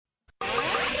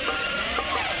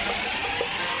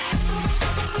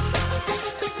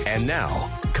And now,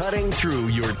 cutting through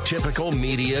your typical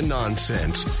media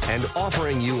nonsense and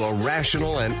offering you a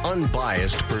rational and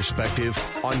unbiased perspective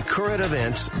on current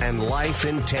events and life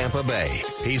in Tampa Bay.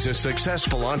 He's a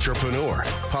successful entrepreneur,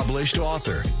 published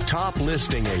author, top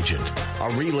listing agent, a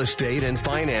real estate and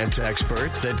finance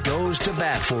expert that goes to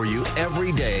bat for you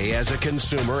every day as a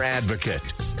consumer advocate.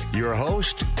 Your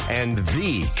host and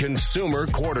the consumer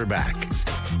quarterback,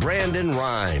 Brandon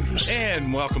Rhymes.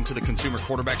 And welcome to the Consumer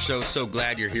Quarterback Show. So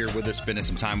glad you're here with us, spending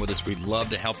some time with us. We'd love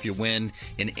to help you win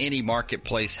in any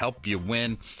marketplace, help you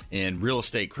win in real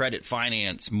estate, credit,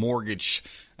 finance, mortgage,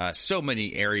 so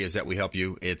many areas that we help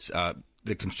you. It's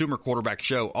the Consumer Quarterback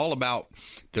Show, all about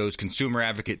those consumer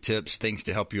advocate tips, things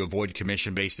to help you avoid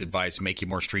commission-based advice, make you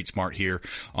more street smart here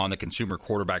on the Consumer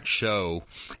Quarterback Show.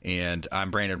 And I'm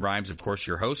Brandon Rhymes, of course,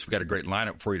 your host. We've got a great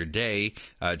lineup for you today.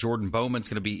 Jordan Bowman's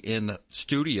going to be in the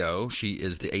studio. She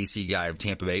is the AC guy of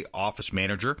Tampa Bay, office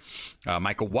manager.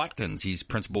 Michael Watkins, he's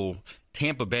principal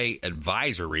Tampa Bay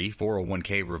Advisory,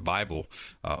 401k Revival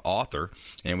author.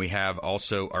 And we have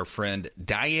also our friend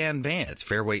Diane Vance,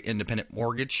 Fairway Independent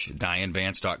Mortgage,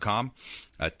 DianeVance.com,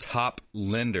 a top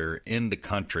lender in the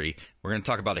country. We're going to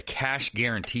talk about a cash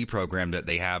guarantee program that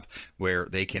they have where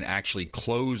they can actually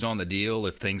close on the deal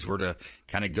if things were to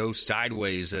kind of go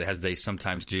sideways, as they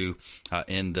sometimes do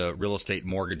in the real estate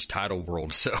mortgage title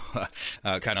world. So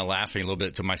kind of laughing a little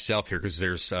bit to myself here because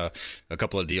there's a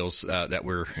couple of deals that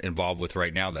we're involved with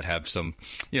right now that have some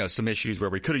issues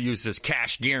where we could have used this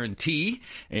cash guarantee.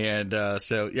 And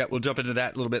so, we'll jump into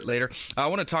that a little bit later. I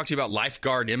want to talk to you about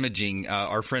Lifeguard Imaging.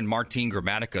 Our friend Martine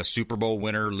Gramatica, Super Bowl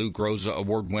winner, Lou Groza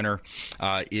Award winner,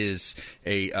 is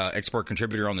a expert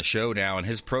contributor on the show now, and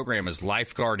his program is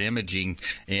Lifeguard Imaging.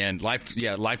 And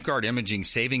Lifeguard Imaging,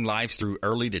 saving lives through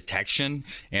early detection.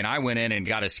 And I went in and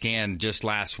got a scan just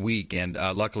last week, and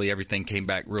luckily everything came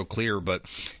back real clear. But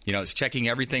it's checking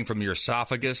everything from your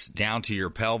esophagus down to your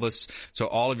pelvis, so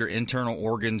all of your internal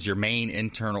organs, your main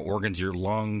internal organs, your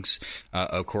lungs,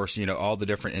 of course, all the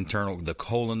different internal, the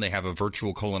colon. They have a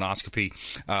virtual colonoscopy.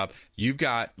 You've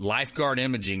got Lifeguard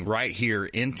Imaging right here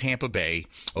in Tampa Bay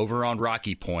over on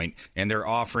Rocky Point, and they're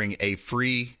offering a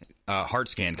free heart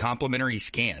scan, complimentary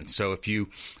scan. So if you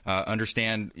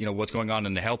understand, what's going on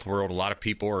in the health world, a lot of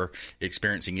people are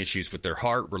experiencing issues with their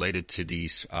heart related to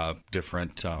these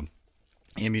different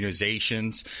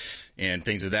immunizations and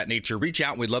things of that nature. Reach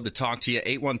out. We'd love to talk to you.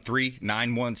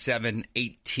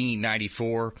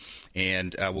 813-917-1894.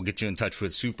 And we'll get you in touch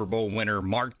with Super Bowl winner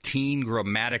Martine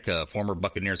Gramatica, former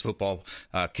Buccaneers football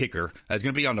kicker. It's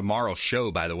going to be on tomorrow's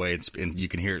show, by the way, and you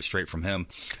can hear it straight from him.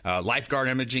 Lifeguard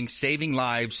Imaging, saving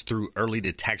lives through early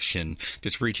detection.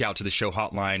 Just reach out to the show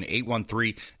hotline,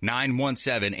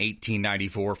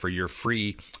 813-917-1894 for your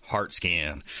free heart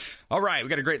scan. All right, we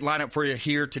got a great lineup for you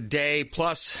here today.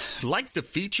 Plus, like to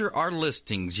feature our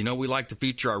listings. We like to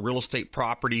feature our real estate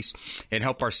properties and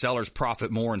help our sellers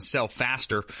profit more and sell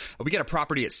faster. We got a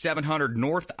property at 700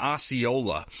 North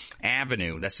Osceola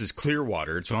Avenue. This is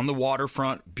Clearwater. It's on the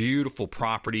waterfront. Beautiful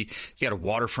property. You got a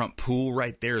waterfront pool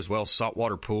right there as well,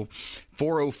 saltwater pool.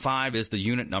 405 is the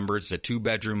unit number. It's a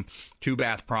 2-bedroom,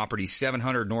 2-bath property,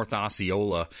 700 North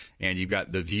Osceola, and you've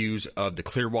got the views of the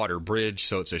Clearwater Bridge,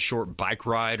 so it's a short bike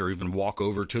ride or even walk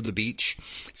over to the beach.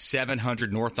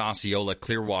 700 North Osceola,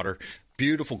 Clearwater.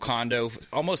 Beautiful condo,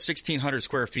 almost 1,600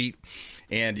 square feet,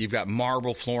 and you've got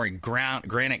marble flooring,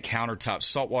 granite countertops,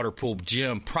 saltwater pool,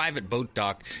 gym, private boat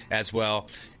dock as well,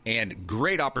 and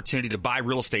great opportunity to buy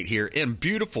real estate here in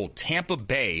beautiful Tampa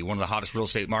Bay, one of the hottest real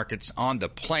estate markets on the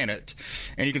planet.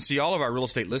 And you can see all of our real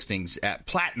estate listings at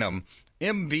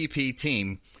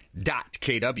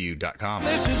PlatinumMVPTeam.kw.com.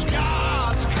 This is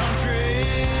God's country.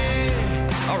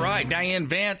 All right, Diane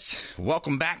Vance,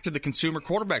 welcome back to the Consumer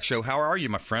Quarterback Show. How are you,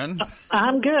 my friend?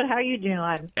 I'm good. How are you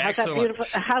doing? Excellent.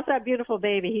 How's that beautiful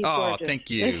baby? He's gorgeous. Thank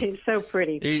you. He's so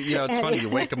pretty. It's funny. You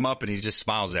wake him up and he just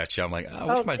smiles at you. I'm like,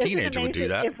 I wish my teenager would do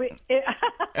that.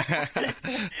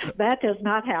 That does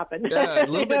not happen. Yeah, a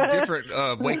little bit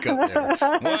different wake up there.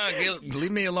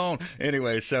 Leave me alone.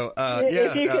 Anyway, so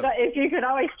if you could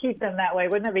always keep them that way,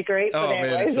 wouldn't that be great? Oh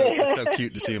man, it's so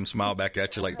cute to see him smile back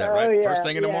at you like that, right? Yeah, first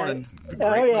thing in the morning.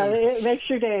 It makes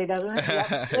your day, doesn't it?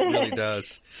 Yep. It really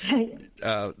does.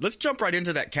 Let's jump right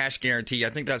into that cash guarantee.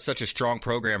 I think that's such a strong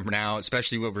program now,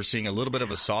 especially when we're seeing a little bit of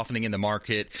a softening in the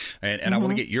market. And I want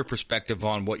to get your perspective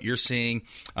on what you're seeing.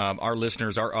 Our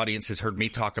listeners, our audience has heard me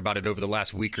talk about it over the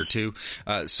last week or two.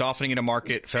 Softening in the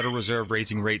market, Federal Reserve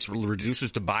raising rates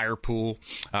reduces the buyer pool.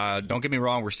 Don't get me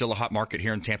wrong, we're still a hot market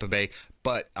here in Tampa Bay,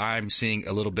 but I'm seeing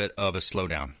a little bit of a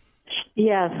slowdown.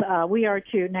 Yes, we are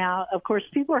too. Now, of course,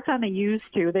 people are kind of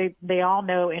used to. They all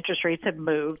know interest rates have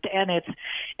moved, and it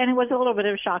was a little bit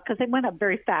of a shock because they went up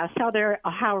very fast.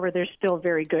 However, they're still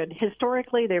very good.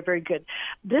 Historically, they're very good.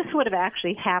 This would have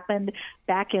actually happened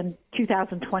back in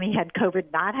 2020 had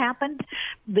COVID not happened.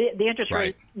 The interest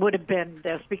rate would have been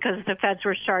this because the Feds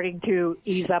were starting to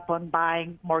ease up on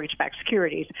buying mortgage-backed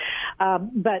securities.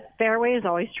 But Fairway is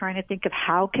always trying to think of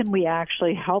how can we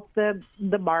actually help the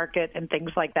market and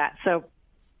things like that. So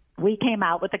we came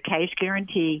out with a cash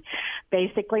guarantee.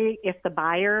 Basically, if the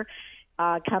buyer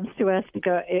comes to us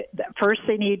first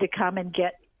they need to come and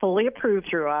get fully approved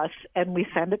through us, and we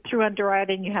send it through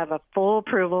underwriting. You have a full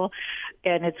approval,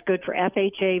 and it's good for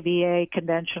FHA, VA,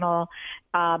 conventional,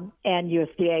 and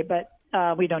USDA, but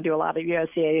we don't do a lot of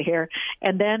USDA here.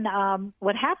 And then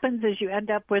what happens is you end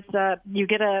up with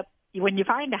when you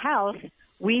find a house,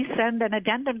 we send an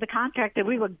addendum to the contract that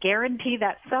we will guarantee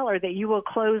that seller that you will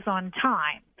close on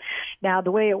time. Now,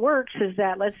 the way it works is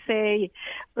that let's say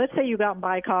you go out and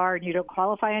buy a car and you don't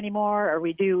qualify anymore, or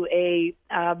we do a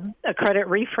credit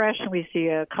refresh and we see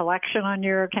a collection on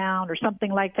your account or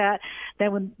something like that,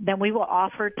 then we will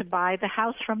offer to buy the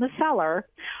house from the seller,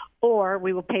 or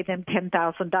we will pay them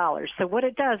 $10,000. So what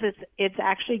it does is it's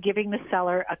actually giving the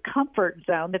seller a comfort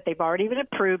zone that they've already been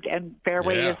approved, and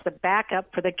Fairway is the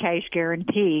backup for the cash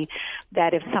guarantee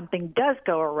that if something does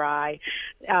go awry,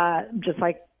 just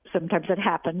like sometimes it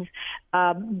happens,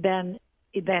 then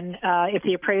if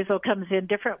the appraisal comes in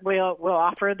different, we'll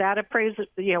offer that appraisal,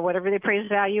 whatever the appraised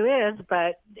value is,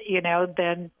 but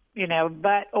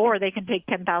or they can take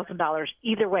 $10,000.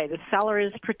 Either way, the seller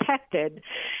is protected,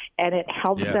 and it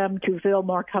helps them to feel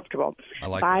more comfortable.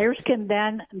 Buyers can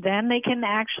then they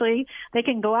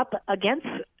can go up against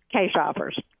cash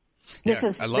offers. This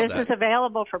is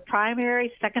available for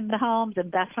primary, second homes,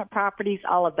 investment properties,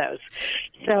 all of those.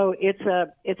 So it's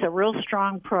a real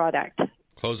strong product.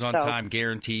 Close on time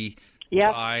guarantee.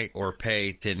 Buy or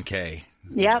pay $10K.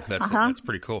 Yep. That's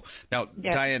pretty cool. Now,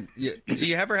 Diane, do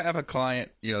you ever have a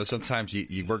client, sometimes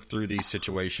you work through these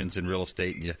situations in real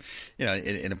estate and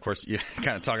and of course you're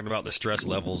kind of talking about the stress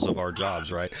levels of our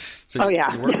jobs, right? So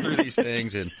you work through these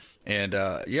things and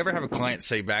you ever have a client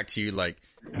say back to you like,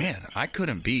 man, I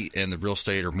couldn't be in the real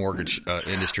estate or mortgage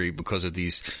industry because of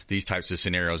these types of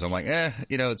scenarios. I'm like,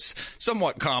 it's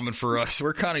somewhat common for us.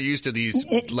 We're kind of used to these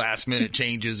last minute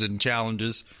changes and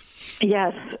challenges.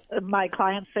 Yes, my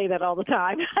clients say that all the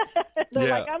time. They're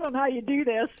like, I don't know how you do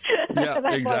this. Yeah,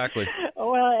 exactly. Like,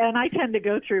 well, and I tend to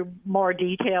go through more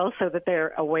details so that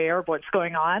they're aware of what's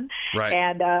going on. Right.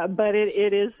 And but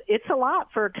it's a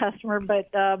lot for a customer, but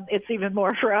it's even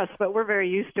more for us. But we're very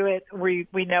used to it. We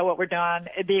know what we're doing.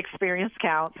 The experience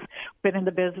counts. Been in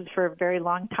the business for a very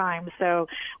long time. So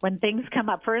when things come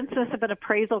up, for instance, if an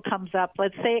appraisal comes up,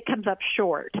 let's say it comes up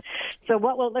short. So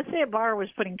let's say a borrower was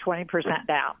putting 20%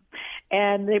 down,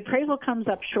 and the appraisal comes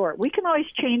up short. We can always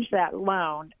change that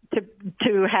loan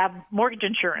to have mortgage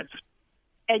insurance,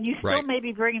 and you still may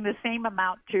be bringing the same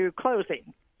amount to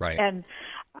closing. Right. And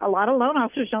a lot of loan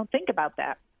officers don't think about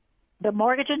that. The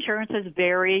mortgage insurance is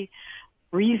very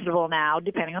reasonable now,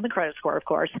 depending on the credit score, of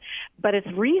course, but it's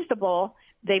reasonable.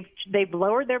 They've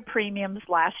lowered their premiums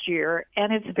last year,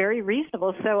 and it's very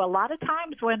reasonable. So a lot of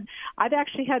times when I've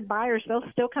actually had buyers, they'll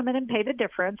still come in and pay the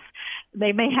difference.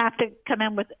 They may have to come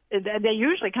in they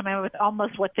usually come in with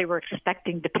almost what they were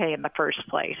expecting to pay in the first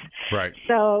place. Right.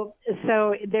 So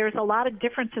there's a lot of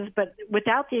differences, but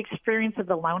without the experience of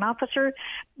the loan officer,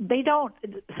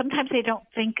 sometimes they don't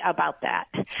think about that.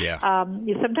 Yeah.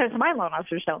 Sometimes my loan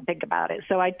officers don't think about it.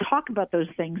 So I talk about those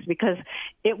things because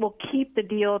it will keep the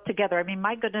deal together. I mean,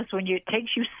 my goodness, it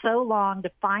takes you so long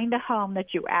to find a home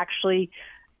that you actually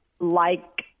like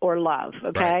or love,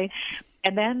 okay? Right.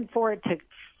 And then for it to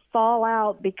fall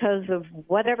out because of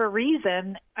whatever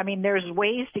reason, I mean, there's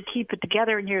ways to keep it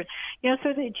together, and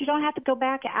so that you don't have to go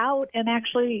back out and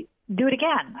actually do it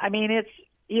again. I mean, it's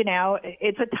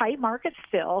a tight market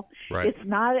still. Right. It's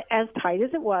not as tight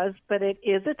as it was, but it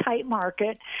is a tight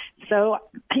market. So,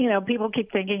 people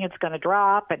keep thinking it's going to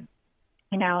drop, and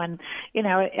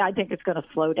I think it's going to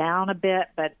slow down a bit,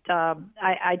 but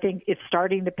I think it's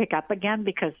starting to pick up again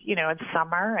because, it's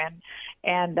summer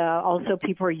and also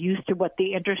people are used to what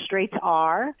the interest rates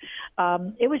are.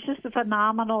 It was just a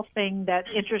phenomenal thing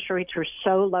that interest rates were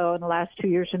so low in the last 2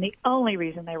 years, and the only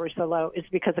reason they were so low is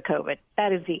because of COVID.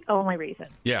 That is the only reason.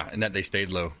 Yeah, and that they stayed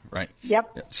low, right?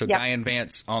 Yep. So Diane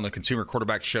Vance on the Consumer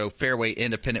Quarterback Show, Fairway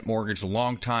Independent Mortgage,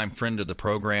 longtime friend of the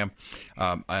program,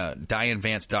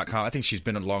 DianeVance.com. I think she's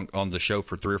been on the show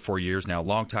for 3 or 4 years now,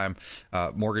 longtime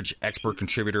mortgage expert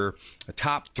contributor, a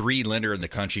top 3 lender in the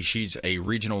country. She's a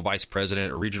regional vice president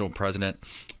president or regional president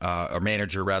or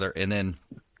manager rather, and then.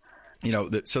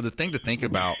 So the thing to think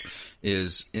about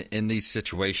is in these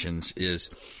situations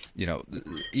is,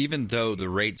 even though the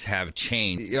rates have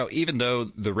changed, even though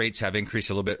the rates have increased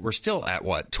a little bit, we're still at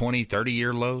what, 20,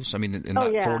 30-year lows? I mean, in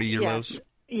that 40-year lows?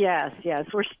 Yes.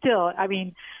 We're still,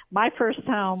 my first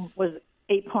home was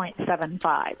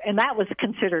 8.75, and that was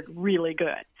considered really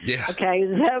good. Yeah.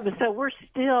 Okay. So we're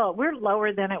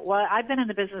lower than it was. I've been in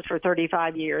the business for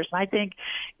 35 years, and I think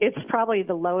it's probably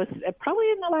the lowest,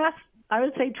 probably in the last, I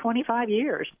would say 25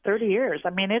 years, 30 years.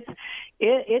 I mean, it's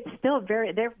still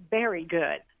they're very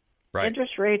good. Right.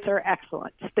 Interest rates are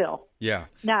excellent still. Yeah.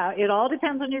 Now, it all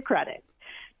depends on your credit.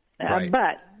 Right.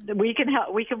 But we can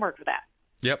help. We can work with that.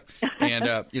 Yep.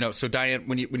 And, so Diane,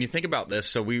 when you think about this,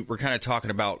 so we're kind of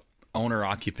talking about owner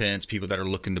occupants, people that are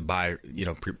looking to buy,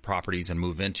 properties and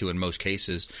move into in most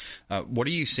cases. What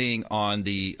are you seeing on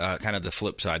the kind of the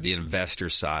flip side, the investor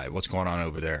side? What's going on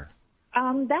over there?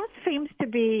 That seems to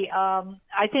be,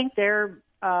 I think they're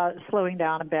slowing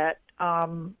down a bit.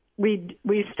 We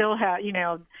still have,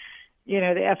 the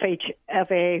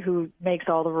FHFA who makes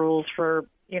all the rules for,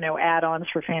 add-ons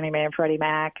for Fannie Mae and Freddie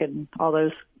Mac and all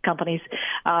those companies.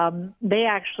 They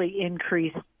actually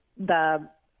increased the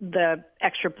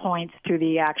extra points to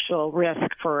the actual risk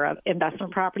for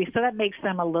investment property. So that makes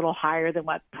them a little higher than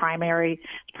what primary,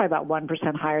 it's probably about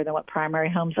 1% higher than what primary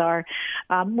homes are.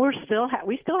 We still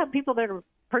have people that are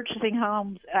purchasing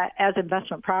homes as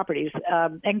investment properties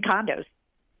and condos.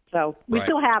 So we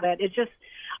still have it. It's just,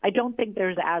 I don't think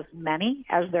there's as many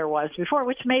as there was before,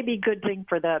 which may be a good thing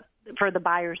for the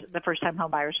buyers, the first-time home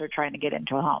buyers who are trying to get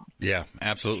into a home. Yeah,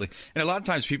 absolutely. And a lot of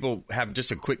times people have just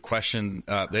a quick question.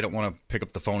 They don't want to pick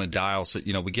up the phone and dial. So,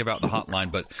 we give out the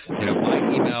hotline. But,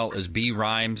 my email is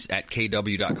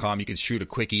brimes@kw.com. You can shoot a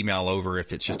quick email over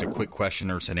if it's just a quick question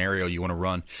or scenario you want to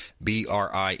run.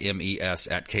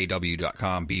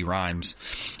 BRIMES@kw.com,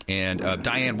 brimes. And,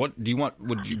 Diane, what do you want?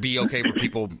 Would you be okay for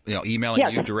people,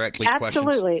 emailing you directly questions?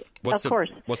 Absolutely. Of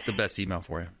course. What's the best email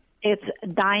for you? It's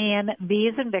Diane,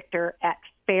 V as in Victor, at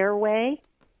Fairway,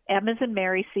 M as in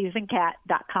Mary, C as in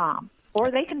Cat.com. Or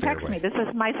they can text me. This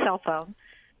is my cell phone.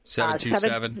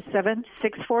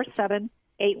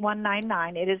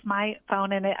 727-647-8199. It is my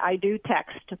phone, and I do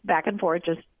text back and forth.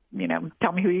 Just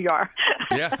tell me who you are.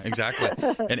 Yeah, exactly.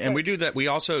 And we do that. We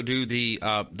also do the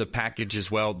package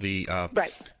as well. The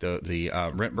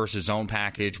rent versus own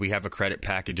package. We have a credit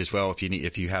package as well.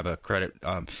 If you have a credit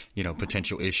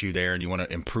potential issue there and you want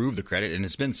to improve the credit, and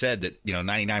it's been said that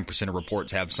 99% of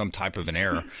reports have some type of an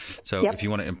error. So if you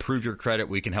want to improve your credit,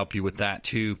 we can help you with that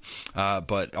too.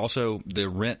 But also the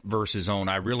rent versus own.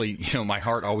 I really my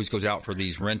heart always goes out for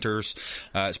these renters,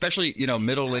 especially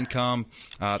middle income.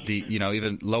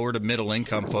 Even lower to middle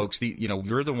income folks,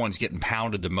 we're the ones getting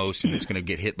pounded the most, and it's going to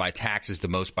get hit by taxes the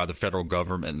most by the federal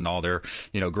government and all their,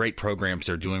 great programs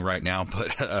they're doing right now.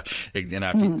 But, and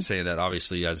I say that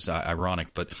obviously as ironic,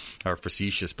 or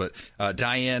facetious, but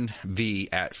Diane V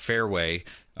at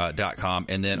Fairway.com.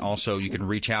 And then also you can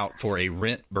reach out for a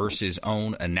rent versus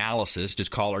own analysis.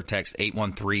 Just call or text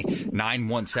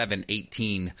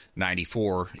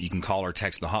 813-917-1894. You can call or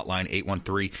text the hotline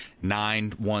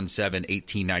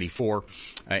 813-917-1894.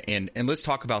 And let's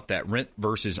talk about that rent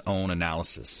versus own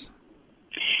analysis.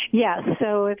 Yeah,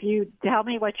 so if you tell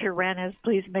me what your rent is,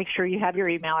 please make sure you have your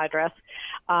email address.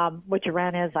 What your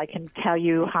rent is, I can tell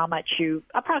you how much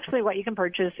approximately what you can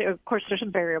purchase. Of course, there's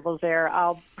some variables there.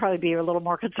 I'll probably be a little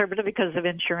more conservative because of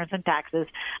insurance and taxes,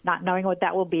 not knowing what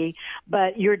that will be.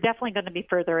 But you're definitely going to be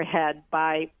further ahead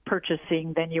by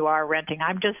purchasing than you are renting.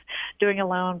 I'm just doing a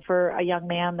loan for a young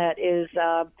man that is,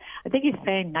 I think he's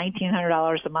paying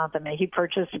 $1,900 a month. I mean, he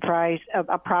purchased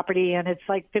a property, and it's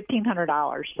like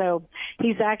 $1,500. So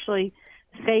he's actually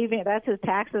saving. That's his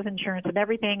taxes, insurance, and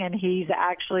everything, and he is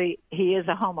a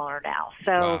homeowner now.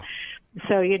 So, wow.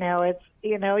 So it's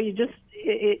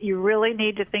you really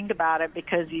need to think about it,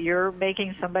 because you're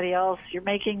making you're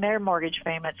making their mortgage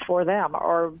payments for them,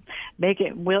 or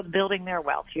building their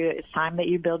wealth. It's time that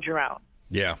you build your own.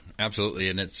 Yeah, absolutely.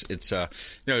 And it's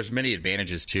there's many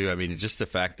advantages too. I mean, just the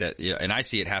fact that, and I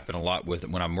see it happen a lot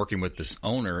when I'm working with this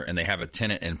owner and they have a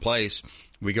tenant in place.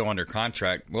 We go under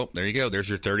contract. Well, there you go. There's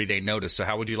your 30-day notice. So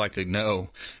how would you like to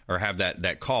know or have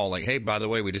that call? Like, hey, by the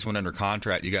way, we just went under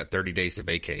contract. You got 30 days to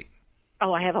vacate.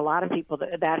 Oh, I have a lot of people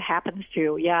that happens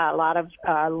to. Yeah, a lot of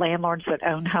landlords that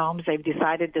own homes. They've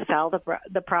decided to sell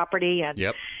the property, and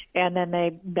and then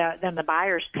the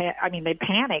buyers they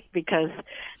panic because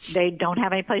they don't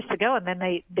have any place to go, and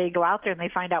then they go out there and they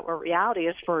find out what reality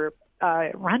is for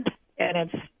rent, and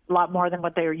it's a lot more than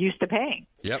what they're used to paying.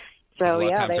 Yep. So, a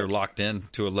lot of times they're locked in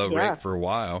to a low rate for a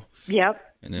while. Yep.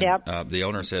 And then the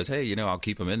owner says, hey, I'll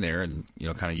keep them in there and,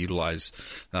 kind of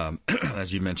utilize,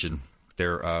 as you mentioned,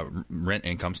 their rent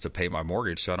incomes to pay my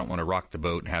mortgage. So I don't want to rock the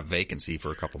boat and have vacancy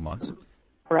for a couple months.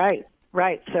 Right.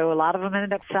 So a lot of them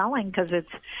end up selling because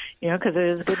it's, because it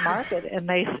is a good market, and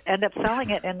they end up selling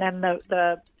it. And then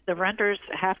the renters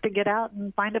have to get out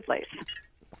and find a place.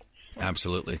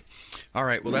 Absolutely. All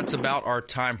right. Well, that's about our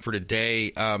time for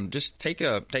today. Just take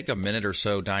a minute or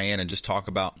so, Diane, and just talk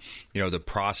about, the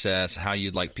process, how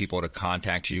you'd like people to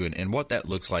contact you and what that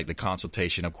looks like, the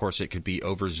consultation. Of course, it could be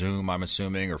over Zoom, I'm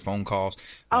assuming, or phone calls,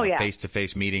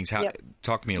 face-to-face meetings.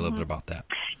 Talk to me a little bit about that.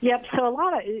 Yep. So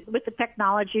with the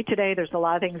technology today, there's a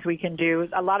lot of things we can do.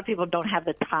 A lot of people don't have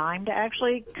the time to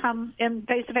actually come in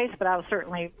face-to-face, but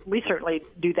we certainly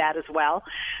do that as well.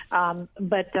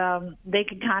 But they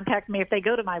can contact me if they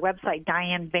go to my website,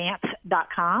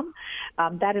 DianeVance.com.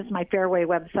 That is my Fairway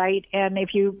website. And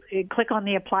if you click on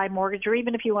the Apply Mortgage, or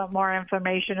even if you want more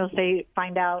information, it'll say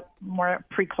find out more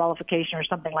pre-qualification or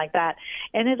something like that.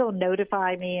 And it'll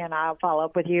notify me, and I'll follow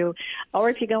up with you. Or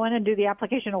if you go in and do the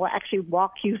application, it will actually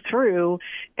walk you through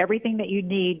everything that you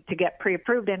need to get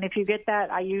pre-approved. And if you get that,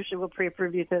 I usually will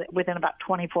pre-approve you within about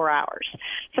 24 hours.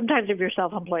 Sometimes if you're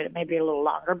self-employed, it may be a little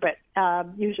longer, but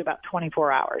usually about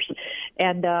 24 hours.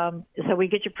 And so we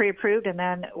get you pre-approved, and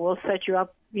then we'll set you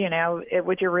up,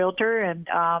 with your realtor, and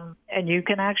you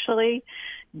can actually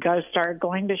start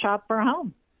going to shop for a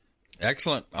home.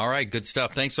 Excellent. All right. Good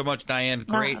stuff. Thanks so much, Diane.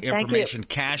 Great information.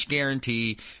 Cash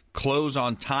guarantee, close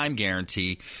on time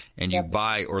guarantee, and you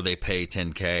buy or they pay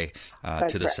 $10K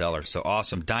to the seller. So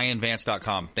awesome.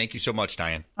 DianeVance.com. Thank you so much,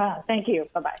 Diane. Thank you.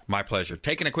 Bye-bye. My pleasure.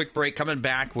 Taking a quick break, coming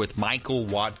back with Michael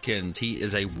Watkins. He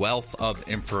is a wealth of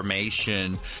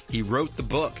information. He wrote the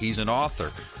book. He's an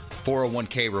author.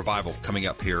 401k Revival coming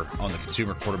up here on the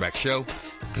Consumer Quarterback Show,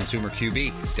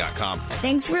 ConsumerQB.com.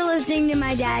 Thanks for listening to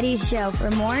my daddy's show.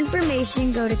 For more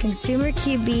information, go to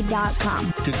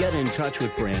ConsumerQB.com. To get in touch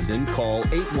with Brandon, call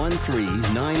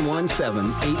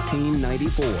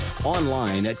 813-917-1894.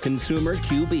 Online at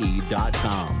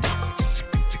ConsumerQB.com.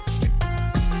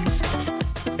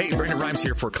 Hey, Brandon Rhymes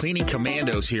here for Cleaning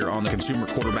Commandos here on the Consumer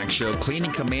Quarterback Show.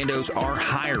 Cleaning Commandos are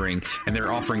hiring, and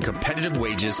they're offering competitive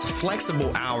wages,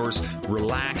 flexible hours,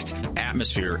 relaxed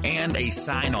atmosphere, and a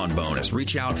sign-on bonus.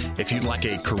 Reach out if you'd like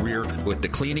a career with the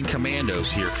Cleaning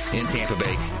Commandos here in Tampa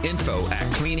Bay. Info at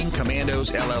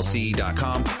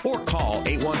cleaningcommandosllc.com or call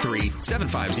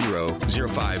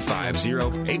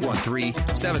 813-750-0550,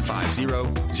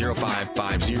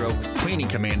 813-750-0550. Cleaning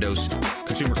Commandos,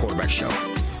 Consumer Quarterback Show.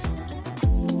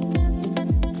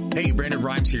 Hey, Brandon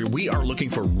Rhymes here. We are looking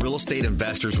for real estate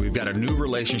investors. We've got a new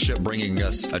relationship bringing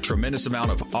us a tremendous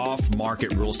amount of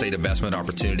off-market real estate investment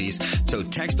opportunities. So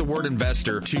text the word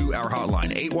investor to our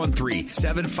hotline,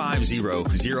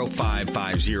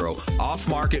 813-750-0550.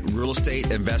 Off-market real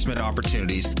estate investment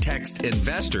opportunities. Text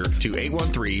investor to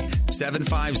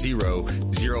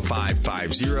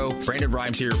 813-750-0550. Brandon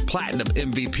Rhymes here, Platinum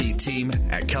MVP team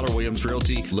at Keller Williams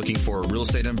Realty, looking for real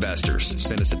estate investors.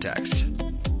 Send us a text.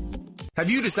 Have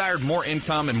you desired more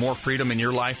income and more freedom in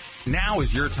your life? Now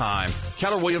is your time.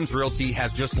 Keller Williams Realty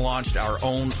has just launched our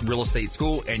own real estate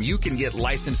school, and you can get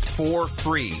licensed for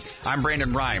free. I'm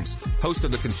Brandon Rhymes, host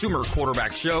of the Consumer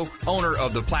Quarterback Show, owner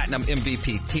of the Platinum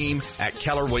MVP team at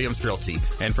Keller Williams Realty.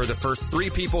 And for the first 3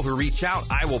 people who reach out,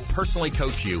 I will personally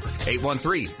coach you.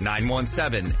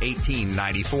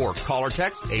 813-917-1894. Call or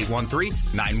text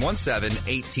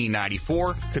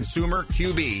 813-917-1894.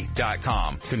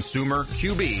 ConsumerQB.com.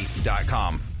 ConsumerQB.com.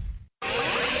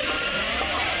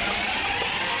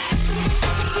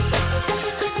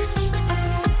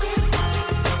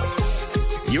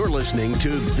 You're listening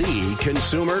to The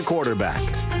Consumer Quarterback,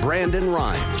 Brandon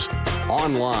Rhymes.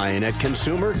 Online at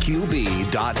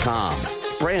ConsumerQB.com.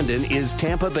 Brandon is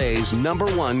Tampa Bay's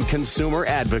 #1 consumer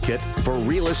advocate for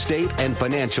real estate and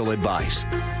financial advice.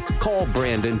 Call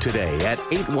Brandon today at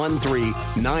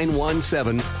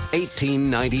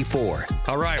 813-917-1894.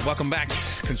 All right, welcome back.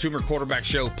 Consumer Quarterback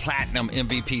Show, Platinum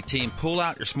MVP team. Pull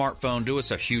out your smartphone. Do us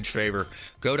a huge favor.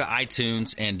 Go to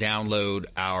iTunes and download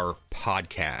our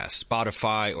podcast.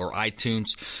 Spotify or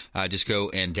iTunes. Just go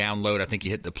and download. I think you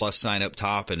hit the plus sign up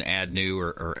top and add new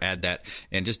or add that.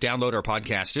 And just download our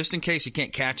podcast. Just in case you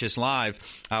can't catch us live,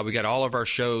 we got all of our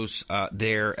shows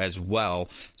there as well.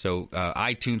 So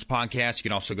iTunes podcast. You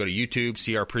can also go to YouTube,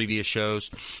 see our previous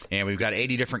shows. And we've got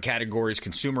 80 different categories,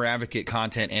 consumer advocate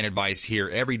content and advice here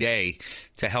every day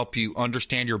to help you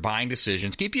understand your buying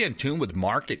decisions, keep you in tune with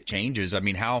market changes. I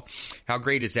mean, how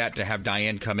great is that to have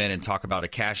Diane come in and talk about a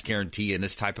cash guarantee in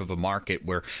this type of a market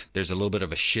where there's a little bit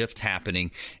of a shift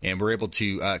happening, and we're able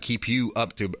to keep you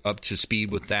up to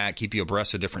speed with that, keep you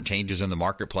abreast of different changes in the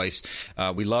marketplace.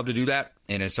 We love to do that,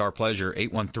 and it's our pleasure.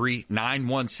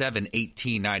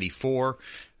 813-917-1894.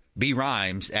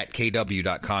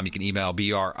 brimes@kw.com. You can email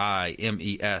brimes@kw.com.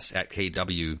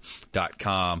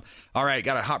 All right,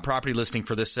 got a hot property listing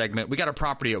for this segment. We got a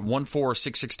property at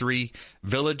 14663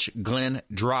 Village Glen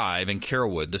Drive in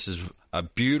Carrollwood. This is a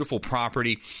beautiful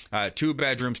property, 2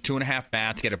 bedrooms, 2.5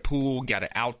 baths. Got a pool, got an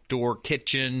outdoor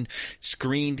kitchen,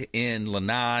 screened in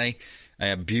lanai.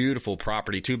 A beautiful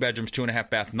property, 2 bedrooms, 2.5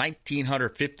 baths,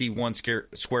 1,951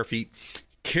 square feet.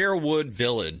 Carrollwood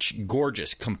Village,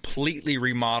 gorgeous, completely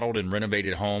remodeled and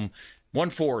renovated home.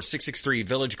 14663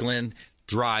 Village Glen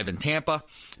Drive in Tampa.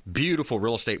 Beautiful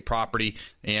real estate property,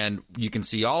 and you can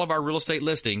see all of our real estate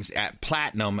listings at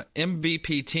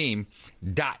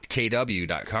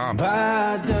platinummvpteam.kw.com.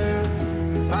 Buy dirt,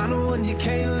 find one you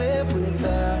can't live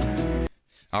without.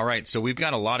 All right, so we've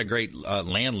got a lot of great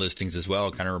land listings as well.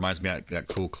 It kind of reminds me of that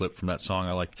cool clip from that song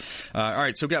I like. All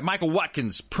right, so we've got Michael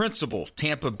Watkins, Principal,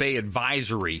 Tampa Bay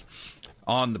Advisory,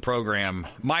 on the program.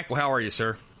 Michael, how are you,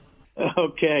 sir?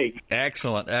 Okay.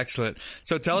 Excellent.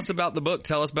 So tell us about the book.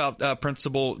 Tell us about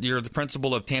Principal. You're the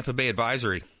Principal of Tampa Bay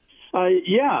Advisory.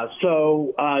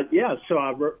 So I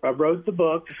wrote the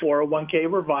book, 401k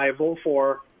Revival,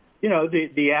 for,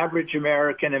 the average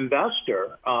American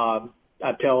investor.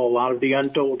 I tell a lot of the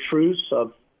untold truths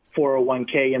of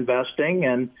 401k investing,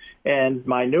 and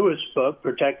my newest book,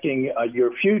 Protecting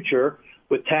Your Future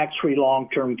with Tax-Free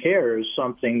Long-Term Care, is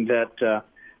something that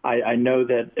I know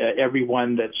that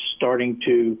everyone that's starting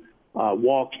to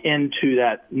walk into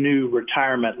that new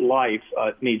retirement life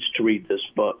needs to read this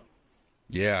book.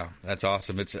 Yeah, that's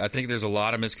awesome. I think there's a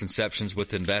lot of misconceptions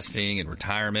with investing and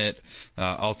retirement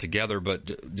altogether,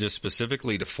 but just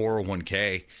specifically to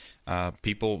 401k.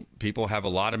 People have a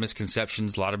lot of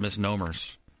misconceptions, a lot of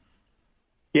misnomers.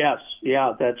 Yes,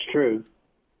 yeah, that's true.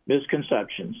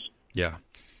 Misconceptions. Yeah,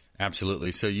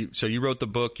 absolutely. So you wrote the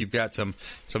book. You've got some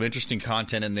interesting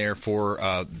content in there for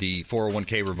the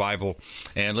 401k Revival,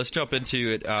 and let's jump into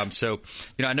it. I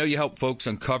know you help folks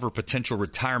uncover potential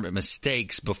retirement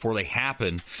mistakes before they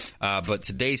happen, but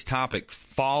today's topic,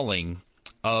 falling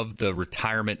off the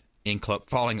retirement income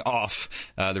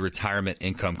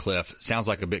cliff, sounds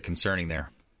like a bit concerning there.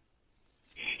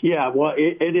 Yeah, well,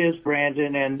 it is,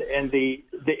 Brandon, and the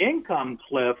income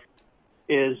cliff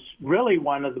is really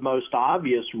one of the most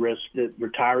obvious risks that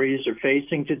retirees are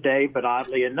facing today. But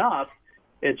oddly enough,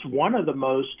 it's one of the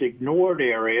most ignored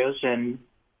areas. And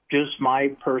just my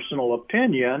personal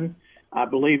opinion, I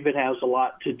believe it has a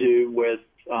lot to do with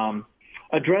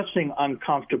addressing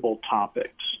uncomfortable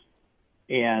topics.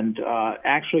 And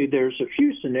actually, there's a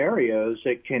few scenarios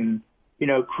that can,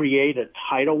 create a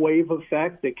tidal wave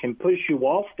effect that can push you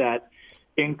off that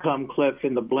income cliff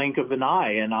in the blink of an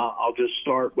eye. And I'll just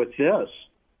start with this.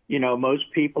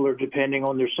 Most people are depending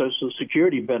on their Social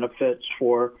Security benefits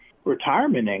for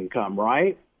retirement income,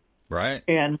 right? Right.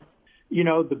 And,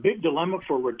 the big dilemma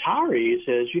for retirees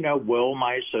is, will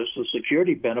my Social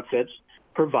Security benefits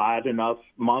provide enough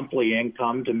monthly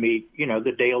income to meet,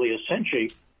 the daily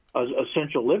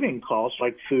essential living costs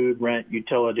like food, rent,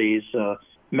 utilities,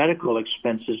 medical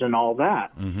expenses, and all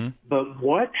that. Mm-hmm. But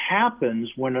what happens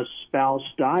when a spouse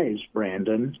dies,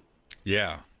 Brandon?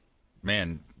 Yeah,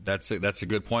 man, that's a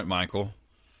good point, Michael.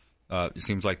 It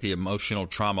seems like the emotional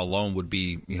trauma alone would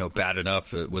be, bad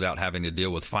enough without having to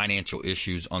deal with financial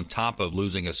issues on top of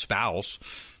losing a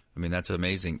spouse. I mean, that's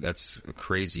amazing. That's a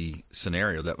crazy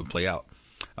scenario that would play out.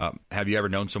 Have you ever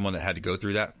known someone that had to go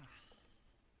through that?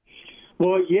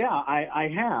 Well, yeah, I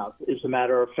have, as a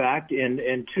matter of fact,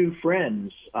 and two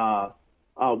friends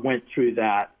went through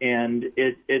that, and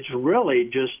it's really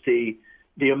just the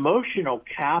emotional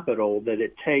capital that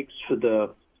it takes for the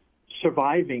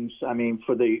surviving. I mean,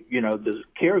 for the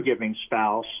caregiving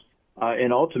spouse,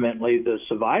 and ultimately the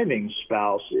surviving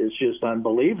spouse is just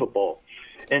unbelievable.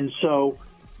 And so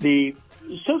the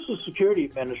Social Security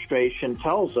Administration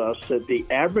tells us that the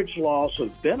average loss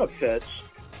of benefits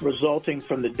resulting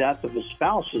from the death of a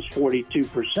spouse is 42%.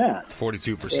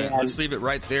 42%. Let's leave it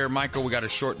right there, Michael.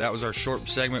 That was our short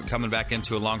segment. Coming back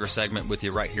into a longer segment with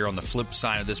you right here on the flip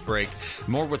side of this break.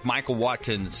 More with Michael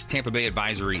Watkins, Tampa Bay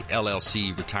Advisory,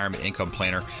 LLC, Retirement Income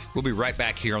Planner. We'll be right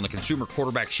back here on the Consumer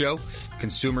Quarterback Show,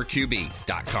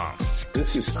 ConsumerQB.com.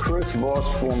 This is Chris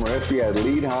Voss, former FBI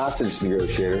lead hostage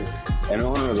negotiator and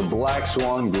owner of the Black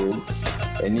Swan Group,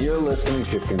 and you're listening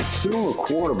to Consumer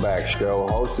Quarterback Show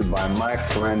hosted by my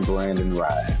friend Brandon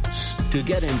Rhymes. To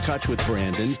get in touch with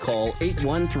Brandon, call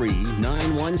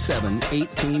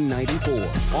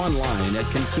 813-917-1894. Online at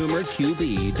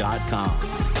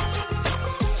ConsumerQB.com.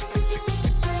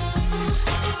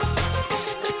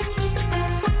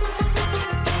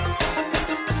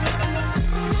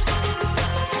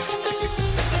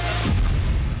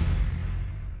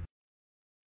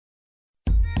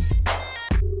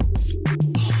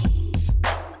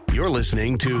 You're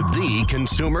listening to the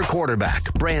Consumer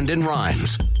Quarterback, Brandon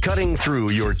Rhymes, cutting through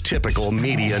your typical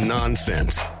media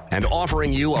nonsense and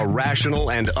offering you a rational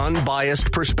and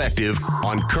unbiased perspective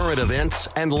on current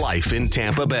events and life in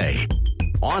Tampa Bay.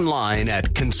 Online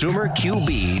at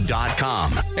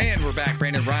ConsumerQB.com. And we're back.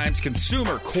 Brandon Rhymes,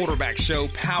 Consumer Quarterback Show,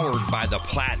 powered by the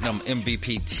Platinum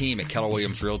MVP team at Keller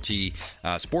Williams Realty.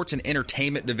 Sports and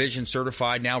Entertainment Division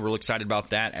certified now. Real excited about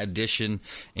that addition.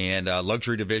 And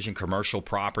luxury division, commercial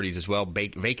properties as well,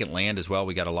 vacant land as well.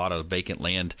 We got a lot of vacant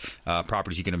land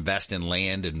properties. You can invest in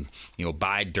land and,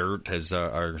 buy dirt, as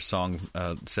our song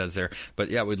says there. But,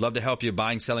 yeah, we'd love to help you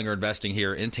buying, selling, or investing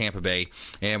here in Tampa Bay.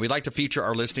 And we'd like to feature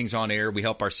our listings on air. We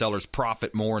help our sellers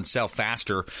profit more and sell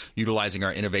faster, utilizing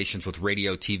our innovations with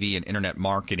radio, TV, and internet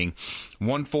marketing.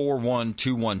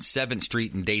 14121 7th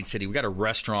Street in Dade City. We got a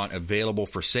restaurant available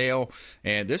for sale,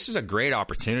 and this is a great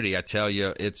opportunity. I tell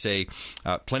you, it's a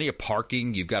plenty of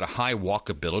parking. You've got a high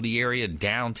walkability area in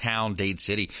downtown Dade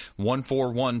City.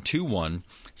 14121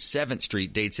 7th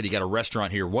Street, Dade City. Got a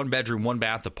restaurant here, 1-bedroom,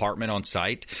 1-bath apartment on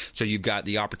site. So you've got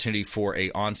the opportunity for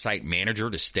a on-site manager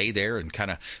to stay there and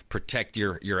kind of protect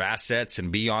your assets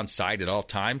and be on site at all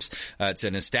times. It's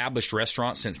an established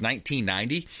restaurant since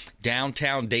 1990,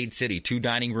 downtown Dade City. 2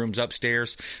 dining rooms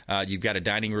upstairs. You've got a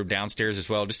dining room downstairs as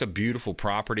well. Just a beautiful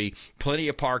property. Plenty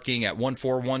of parking at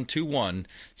 14121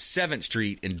 7th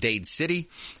Street in Dade City.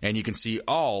 And you can see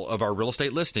all of our real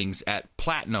estate listings at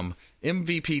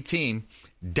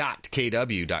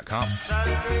PlatinumMVPTeam.kw.com.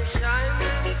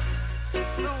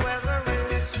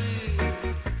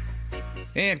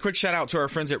 And quick shout out to our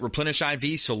friends at Replenish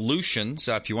IV Solutions.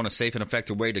 If you want a safe and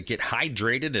effective way to get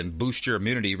hydrated and boost your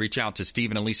immunity, reach out to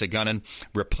Stephen and Lisa Gunnan.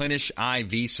 Replenish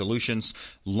IV Solutions,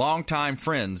 longtime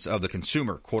friends of the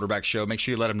Consumer Quarterback Show. Make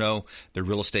sure you let them know the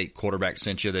real estate quarterback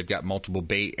sent you. They've got multiple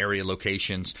Bay Area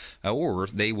locations, or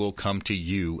they will come to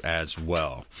you as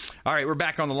well. All right, we're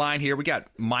back on the line here. We got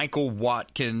Michael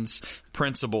Watkins,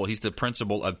 principal. He's the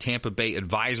principal of Tampa Bay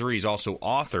Advisory. He's also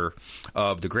author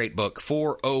of the great book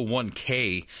 401k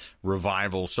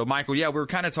Revival. So, Michael, we were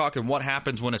kind of talking what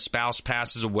happens when a spouse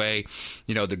passes away,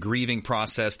 the grieving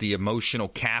process, the emotional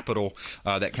capital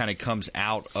that kind of comes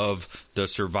out of the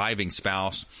surviving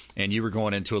spouse. And you were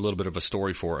going into a little bit of a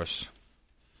story for us.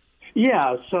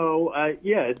 Yeah, so,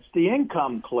 it's the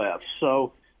income cliff.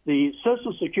 So the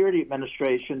Social Security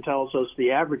Administration tells us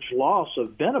the average loss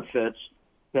of benefits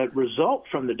that result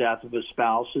from the death of a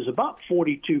spouse is about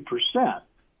 42%.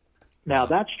 Now,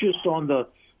 that's just on the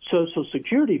Social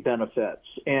Security benefits.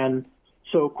 And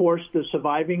so, of course, the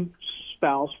surviving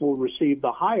spouse will receive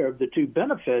the higher of the two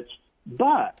benefits,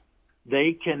 but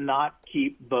they cannot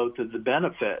keep both of the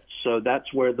benefits. So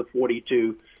that's where the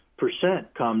 42%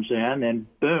 comes in, and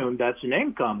boom, that's an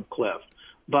income cliff.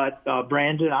 But,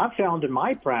 Brandon, I found in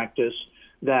my practice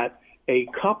that a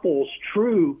couple's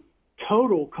true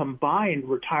total combined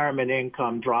retirement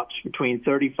income drops between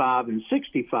 35 and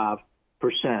 65%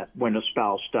 when a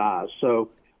spouse dies. So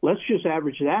let's just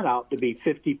average that out to be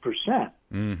 50%.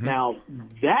 Mm-hmm. Now,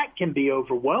 that can be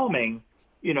overwhelming,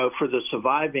 for the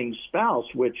surviving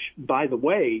spouse, which, by the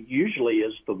way, usually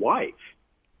is the wife.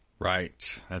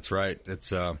 Right. That's right.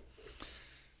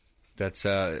 That's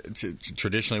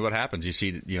traditionally what happens. You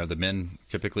see, the men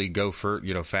typically go for,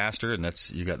 faster, and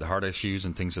you got the heart issues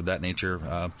and things of that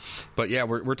nature. But yeah,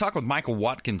 we're talking with Michael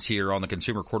Watkins here on the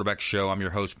Consumer Quarterback Show. I'm your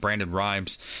host, Brandon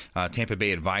Rhymes. Tampa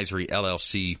Bay Advisory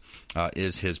LLC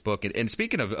is his book. And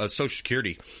speaking of Social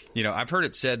Security, I've heard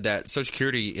it said that Social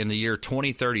Security in the year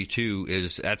 2032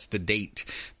 that's the date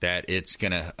that it's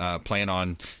going to plan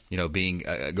on, being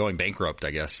going bankrupt,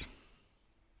 I guess.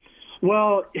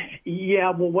 Well, yeah.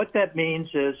 Well, what that means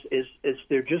is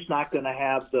they're just not going to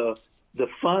have the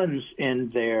funds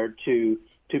in there to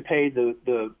pay the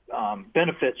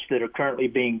benefits that are currently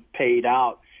being paid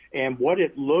out. And what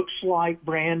it looks like,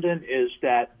 Brandon, is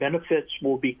that benefits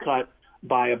will be cut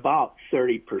by about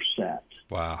 30%.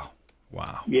 Wow.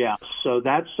 Yeah. So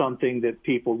that's something that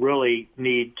people really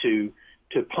need to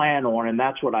plan on, and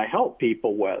that's what I help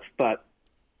people with. But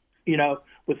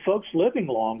with folks living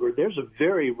longer, there's a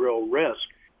very real risk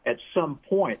at some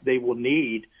point they will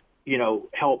need,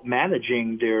 help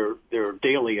managing their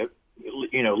daily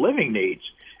living needs.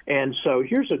 And so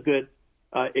here's a good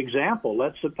example.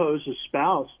 Let's suppose a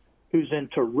spouse who's in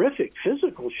terrific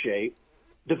physical shape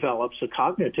develops a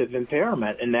cognitive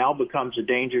impairment and now becomes a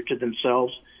danger to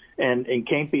themselves and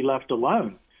can't be left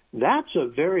alone. That's a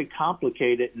very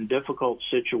complicated and difficult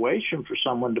situation for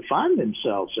someone to find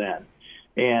themselves in.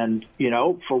 And,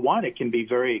 for one, it can be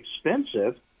very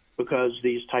expensive because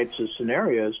these types of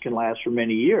scenarios can last for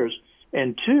many years.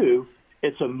 And two,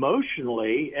 it's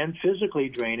emotionally and physically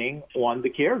draining on the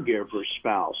caregiver's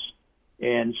spouse.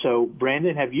 And so,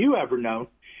 Brandon, have you ever known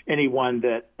anyone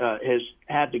that has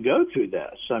had to go through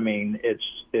this? I mean,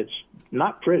 it's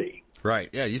not pretty. Right.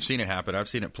 Yeah, you've seen it happen. I've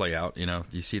seen it play out.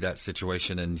 You see that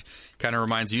situation and kind of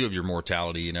reminds you of your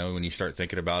mortality, when you start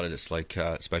thinking about it. It's like,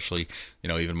 especially,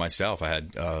 even myself, I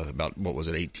had about,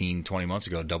 18, 20 months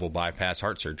ago, double bypass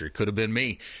heart surgery. Could have been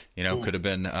me, could have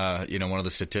been, one of the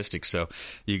statistics. So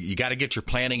you got to get your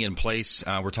planning in place.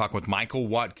 We're talking with Michael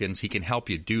Watkins. He can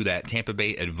help you do that. Tampa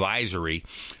Bay Advisory.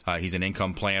 He's an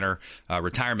income planner,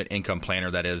 retirement income planner,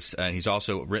 that is. He's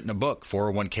also written a book,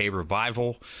 401k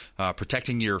Revival,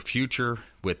 Protecting Your Future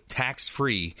with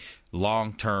tax-free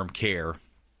long-term care.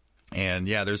 And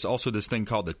yeah, there's also this thing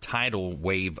called the tidal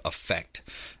wave effect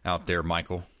out there,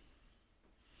 Michael.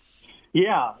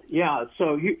 Yeah.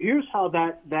 So here's how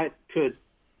that could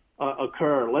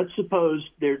occur. Let's suppose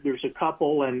there's a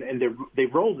couple and they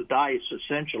roll the dice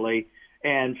essentially,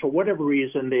 and for whatever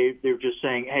reason they're just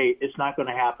saying, hey, it's not going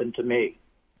to happen to me,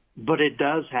 but it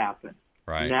does happen.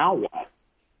 Right. Now what?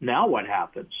 Now what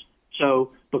happens?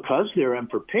 So because they're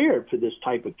unprepared for this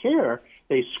type of care,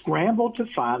 they scramble to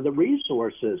find the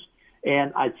resources.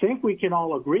 And I think we can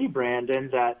all agree,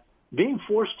 Brandon, that being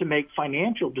forced to make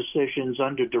financial decisions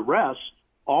under duress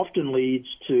often leads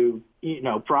to,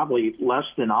 probably less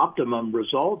than optimum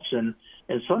results, and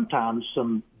sometimes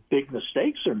some big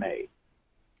mistakes are made.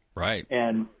 Right.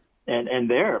 And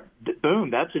there, boom,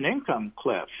 that's an income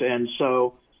cliff. And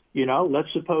so,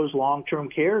 let's suppose long-term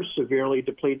care severely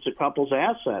depletes a couple's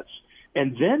assets,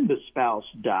 and then the spouse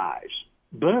dies.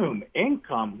 Boom,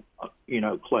 income,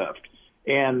 cliff.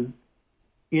 And,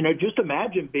 just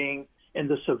imagine being in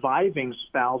the surviving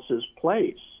spouse's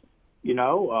place,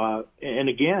 and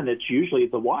again, it's usually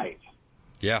the wife.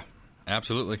 Yeah.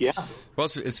 Absolutely. Yeah. Well,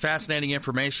 it's fascinating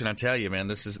information. I tell you, man,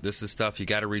 this is stuff you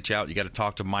got to reach out. You got to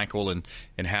talk to Michael and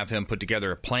have him put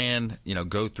together a plan,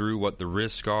 go through what the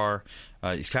risks are.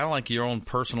 It's kind of like your own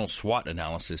personal SWOT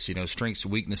analysis, strengths,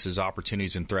 weaknesses,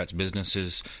 opportunities, and threats.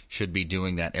 Businesses should be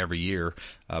doing that every year,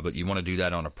 but you want to do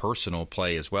that on a personal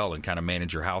play as well and kind of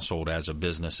manage your household as a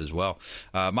business as well.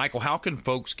 Michael, how can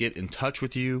folks get in touch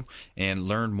with you and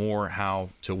learn more how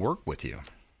to work with you?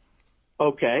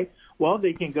 Okay. Well,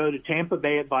 they can go to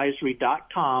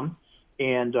TampaBayAdvisory.com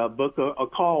and book a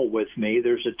call with me.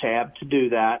 There's a tab to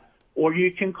do that. Or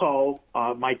you can call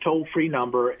my toll-free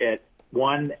number at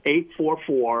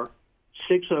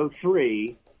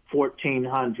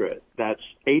 1-844-603-1400. That's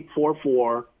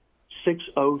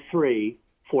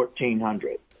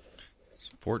 844-603-1400.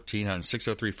 1400.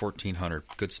 603-1400.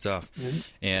 Good stuff.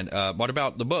 Mm-hmm. And what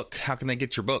about the book? How can they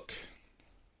get your book?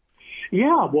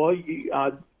 Yeah, well,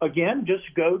 again,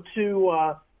 just go to,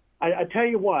 I tell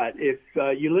you what, if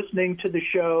you're listening to the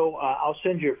show, I'll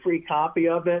send you a free copy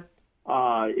of it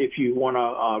if you want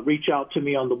to reach out to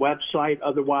me on the website.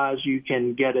 Otherwise, you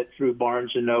can get it through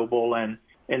Barnes & Noble and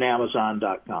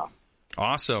Amazon.com.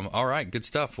 Awesome. All right, good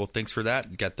stuff. Well, thanks for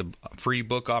that. You got the free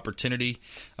book opportunity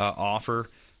offer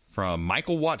from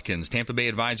Michael Watkins, Tampa Bay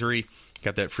Advisory.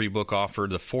 Got that free book offer,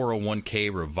 the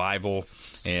 401k Revival.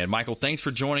 And Michael, thanks for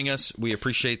joining us. We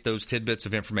appreciate those tidbits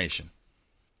of information.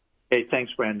 Hey,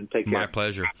 thanks, Brandon. Take care. My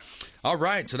pleasure. All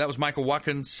right, so that was Michael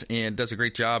Watkins, and does a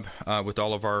great job with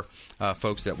all of our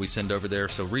folks that we send over there.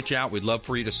 So reach out. We'd love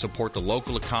for you to support the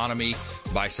local economy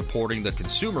by supporting the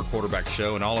Consumer Quarterback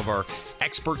Show and all of our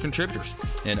expert contributors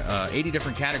in 80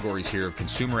 different categories here of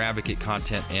consumer advocate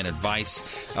content and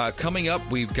advice. Coming up,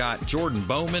 we've got Jordan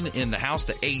Bowman in the house,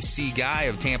 the AC guy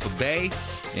of Tampa Bay,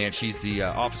 and she's the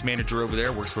office manager over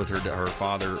there, works with her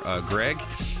father, Greg.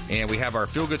 And we have our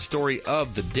feel-good story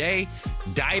of the day.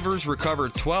 Divers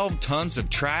recovered 12 tons of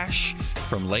trash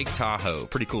from Lake Tahoe.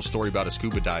 Pretty cool story about a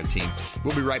scuba dive team.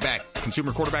 We'll be right back.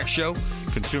 Consumer Quarterback Show,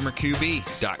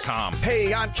 ConsumerQB.com.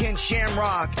 Hey, I'm Ken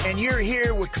Shamrock, and you're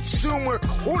here with Consumer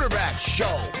Quarterback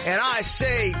Show. And I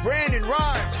say, Brandon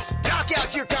Rhymes, knock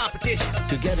out your competition.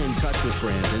 To get in touch with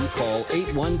Brandon, call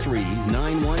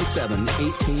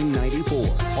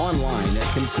 813-917-1894. Online at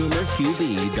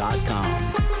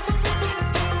ConsumerQB.com.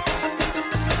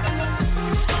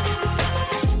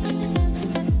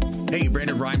 Hey,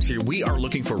 Brandon Rhymes here. We are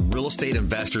looking for real estate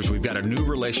investors. We've got a new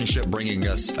relationship bringing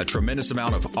us a tremendous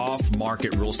amount of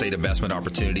off-market real estate investment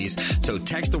opportunities. So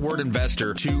text the word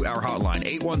investor to our hotline,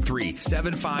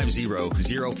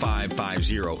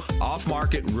 813-750-0550.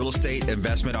 Off-market real estate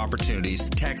investment opportunities.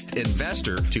 Text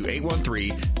investor to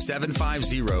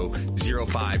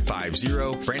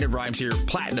 813-750-0550. Brandon Rhymes here,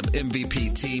 Platinum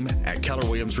MVP team at Keller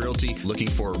Williams Realty, looking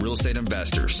for real estate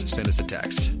investors. Send us a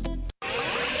text.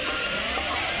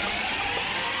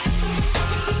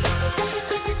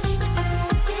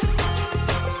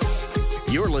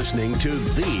 You're listening to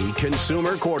The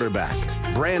Consumer Quarterback,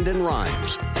 Brandon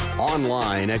Rhymes.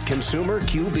 Online at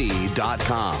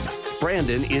ConsumerQB.com.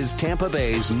 Brandon is Tampa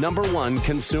Bay's #1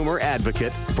 consumer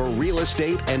advocate for real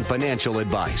estate and financial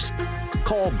advice.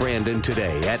 Call Brandon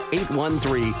today at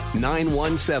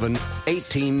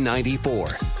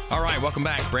 813-917-1894. All right, welcome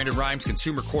back. Brandon Rhymes,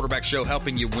 Consumer Quarterback Show,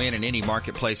 helping you win in any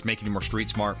marketplace, making you more street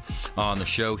smart on the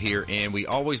show here. And we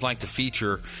always like to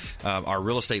feature our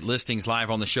real estate listings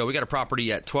live on the show. We got a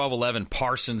property at 1211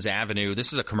 Parsons Avenue.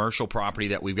 This is a commercial property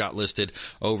that we've got listed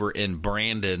over in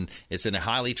Brandon. It's in a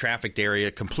highly trafficked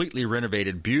area, completely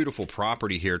renovated, beautiful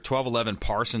property here. 1211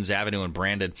 Parsons Avenue in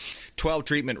Brandon. 12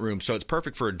 treatment rooms, so it's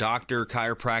perfect for a doctor,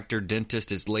 chiropractor,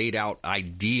 dentist. Is laid out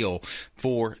ideal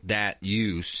for that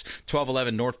use.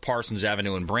 1211 North Parsons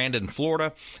Avenue in Brandon,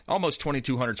 Florida. Almost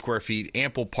 2,200 square feet,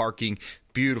 ample parking,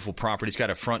 beautiful property. It's got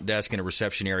a front desk and a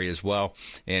reception area as well,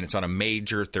 and it's on a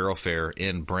major thoroughfare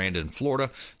in Brandon,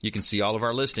 Florida. You can see all of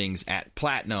our listings at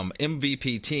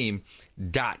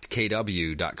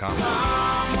platinummvpteam.kw.com.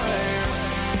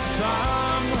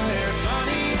 Somewhere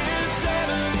sunny and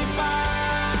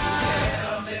 75.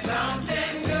 Tell me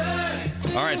something good.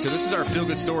 All right, so this is our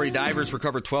feel-good story. Divers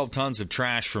recovered 12 tons of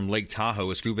trash from Lake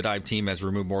Tahoe. A scuba dive team has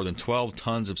removed more than 12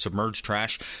 tons of submerged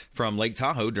trash from Lake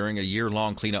Tahoe during a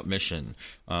year-long cleanup mission.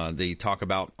 They talk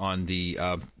about on the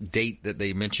date that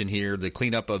they mention here, the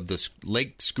cleanup of the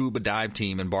Lake Scuba Dive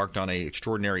Team embarked on an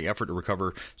extraordinary effort to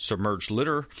recover submerged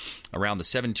litter around the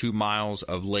 72 miles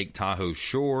of Lake Tahoe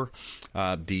shore.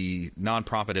 The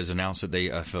nonprofit has announced that they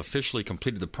have officially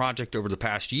completed the project over the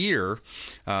past year.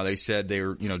 They said they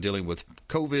were, dealing with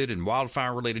COVID and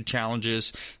wildfire-related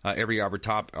challenges. Every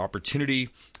opportunity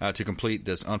to complete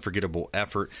this unforgettable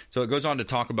effort. So it goes on to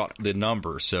talk about the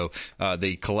numbers. So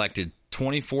they collected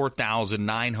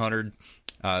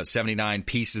 24,979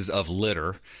 pieces of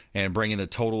litter and bringing the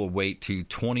total weight to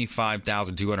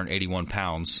 25,281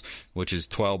 pounds, which is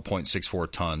 12.64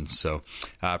 tons. So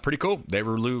pretty cool. They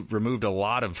removed a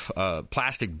lot of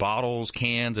plastic bottles,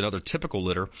 cans, and other typical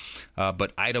litter,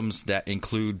 but items that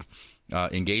include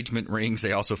engagement rings.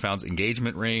 They also found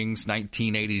engagement rings,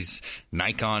 1980s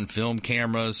Nikon film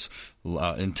cameras,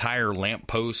 entire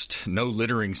lamppost, no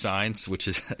littering signs, which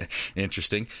is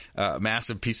interesting.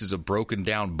 Massive pieces of broken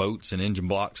down boats and engine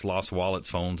blocks, lost wallets,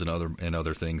 phones, and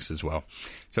other things as well.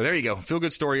 So there you go. Feel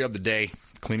good story of the day,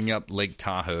 cleaning up Lake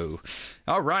Tahoe.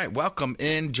 All right, welcome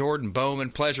in, Jordan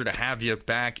Bowman. Pleasure to have you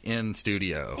back in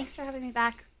studio. Thanks for having me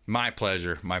back. My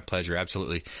pleasure,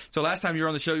 absolutely. So last time you were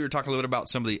on the show, you were talking a little bit about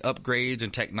some of the upgrades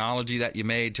and technology that you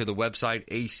made to the website,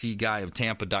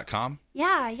 acguyoftampa.com.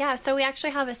 Yeah. So we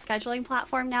actually have a scheduling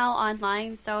platform now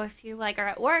online. So if you are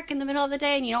at work in the middle of the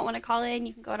day and you don't want to call in,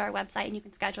 you can go to our website and you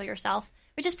can schedule yourself,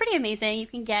 which is pretty amazing. You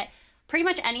can get pretty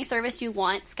much any service you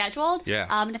want scheduled. Yeah.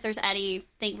 And if there's any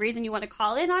reason you want to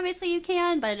call in, obviously you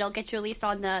can, but it'll get you at least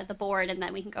on the board, and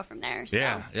then we can go from there. So.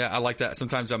 Yeah, I like that.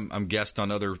 Sometimes I'm guest on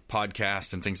other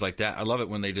podcasts and things like that. I love it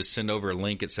when they just send over a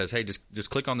link. It says, hey, just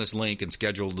click on this link and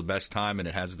schedule the best time, and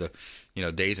it has the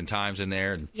days and times in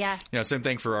there. And same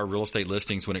thing for our real estate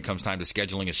listings when it comes time to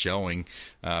scheduling a showing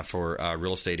for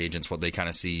real estate agents. What they kind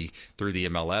of see through the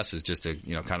MLS is just a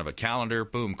kind of a calendar.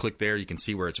 Boom, click there. You can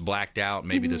see where it's blacked out.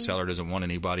 Maybe the seller doesn't want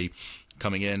anybody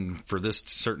coming in for this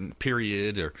certain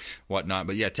period or whatnot.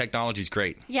 But yeah, technology's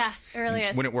great. Yeah, it really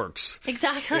is. When it works.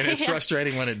 Exactly. And it's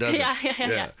frustrating when it doesn't.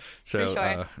 Yeah. So, for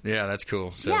sure. That's cool.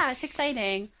 So. Yeah, it's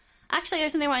exciting. Actually,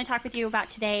 there's something I want to talk with you about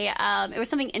today. It was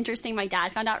something interesting my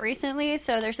dad found out recently.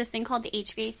 So there's this thing called the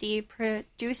HVAC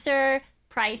Producer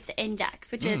Price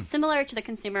Index, which is similar to the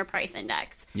Consumer Price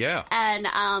Index. Yeah. And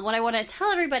what I want to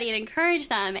tell everybody and encourage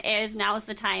them is now is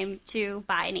the time to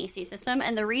buy an AC system.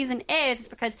 And the reason is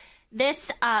because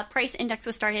this price index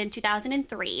was started in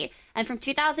 2003, and from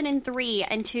 2003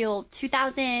 until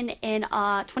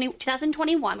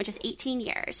 2021, which is 18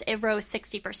 years, it rose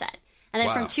 60%. And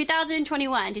then from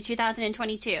 2021 to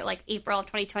 2022, like April of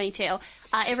 2022,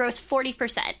 it rose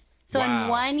 40%. So in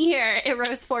 1 year, it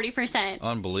rose 40%.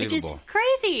 Unbelievable. Which is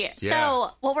crazy. Yeah.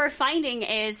 So what we're finding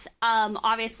is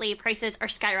obviously prices are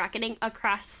skyrocketing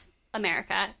across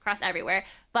America, across everywhere.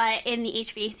 But in the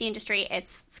HVAC industry,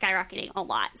 it's skyrocketing a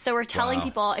lot. So we're telling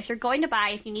people, if you're going to buy,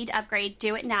 if you need to upgrade,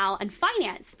 do it now and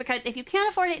finance. Because if you can't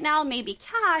afford it now, maybe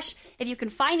cash. If you can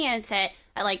finance it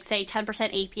at, like, say, 10%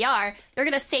 APR, you're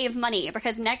going to save money.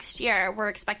 Because next year, we're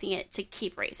expecting it to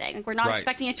keep raising. Like, we're not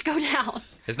expecting it to go down.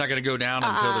 It's not going to go down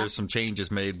until there's some changes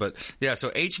made. But, yeah, so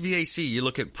HVAC, you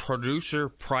look at Producer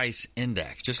Price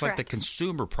Index, just like the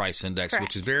Consumer Price Index,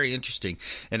 which is very interesting,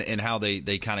 and how they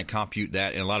kind of compute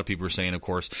that. And a lot of people are saying, of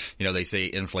course, they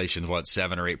say inflation's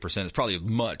 7 or 8%. It's probably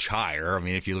much higher. I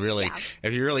mean, if you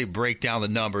really break down the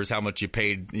numbers, how much you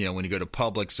paid, when you go to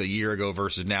Publix a year ago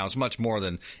versus now, it's much more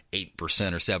than 8%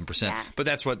 or 7%. Yeah. But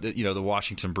that's what the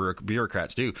Washington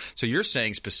bureaucrats do. So you're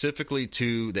saying specifically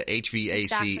to the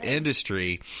HVAC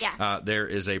industry, there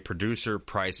is a Producer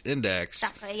Price Index.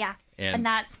 Exactly, yeah. And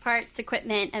that's parts,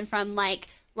 equipment, and from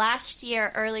last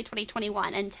year, early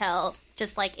 2021 until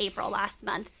just April last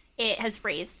month, it has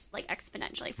raised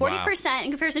exponentially. 40% in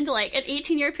comparison to an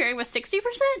 18-year period was 60%.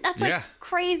 That's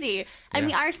crazy. And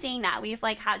we are seeing that. We've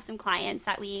had some clients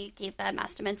that we gave them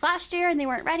estimates last year and they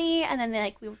weren't ready, and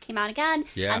then we came out again.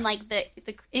 Yeah. And the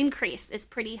increase is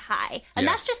pretty high. And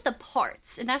that's just the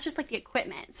parts, and that's just the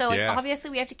equipment. So obviously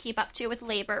we have to keep up to with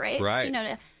labor, right? Right.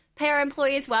 To pay our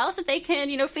employees well so they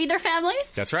can, feed their families.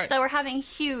 That's right. So we're having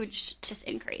huge just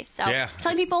increase. So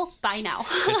telling people, buy now.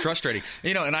 It's frustrating.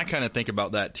 And I kind of think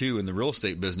about that too in the real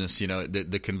estate business.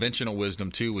 The conventional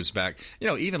wisdom too was back,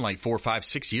 even 4, 5,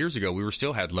 6 years ago, we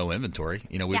still had low inventory.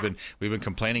 We've been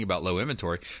complaining about low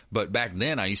inventory, but back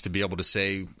then I used to be able to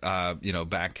say,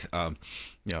 back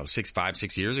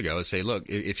 6 years ago, say, look,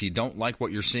 if you don't like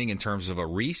what you're seeing in terms of a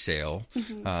resale,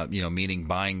 meaning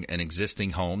buying an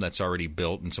existing home that's already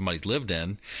built and somebody's lived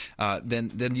in,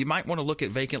 then you might want to look at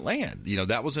vacant land.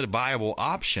 That was a viable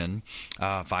option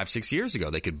 5, 6 years ago.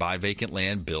 They could buy vacant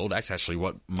land, build. That's actually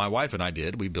what my wife and I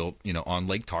did. We built, on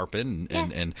Lake Tarpon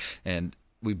and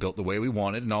we built the way we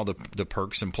wanted and all the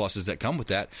perks and pluses that come with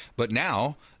that. But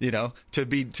now,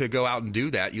 to go out and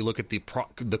do that, you look at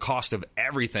the cost of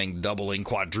everything doubling,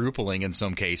 quadrupling in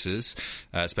some cases,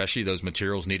 especially those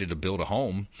materials needed to build a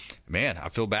home. Man, I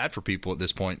feel bad for people at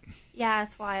this point. Yeah,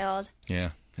 it's wild. Yeah.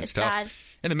 It's tough. Bad.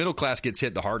 And the middle class gets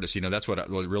hit the hardest. That's what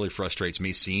really frustrates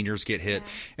me. Seniors get hit. Yeah.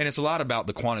 And it's a lot about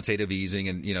the quantitative easing.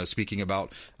 And, speaking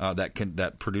about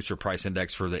that Producer Price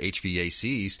Index for the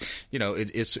HVACs,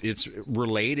 it's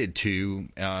related to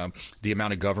the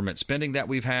amount of government spending that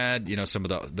we've had, some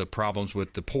of the problems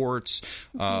with the ports.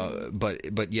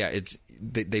 But yeah,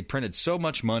 they printed so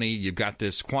much money. You've got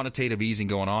this quantitative easing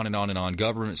going on and on,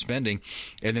 government spending.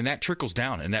 And then that trickles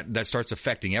down and that starts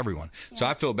affecting everyone. Yeah. So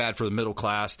I feel bad for the middle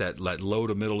class, that low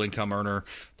to middle income earner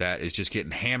that is just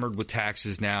getting hammered with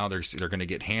taxes now. They're going to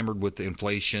get hammered with the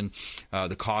inflation.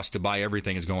 The cost to buy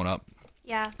everything is going up.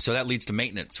 Yeah. So that leads to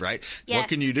maintenance, right? Yes. What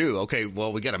can you do? Okay,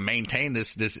 well, we got to maintain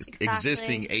this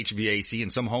existing HVAC,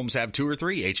 and some homes have 2 or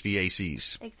 3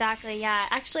 HVACs. Exactly, yeah.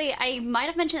 Actually, I might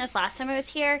have mentioned this last time I was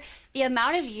here. The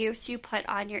amount of use you put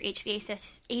on your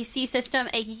HVAC system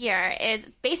a year is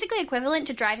basically equivalent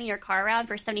to driving your car around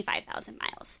for 75,000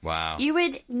 miles. Wow. You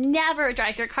would never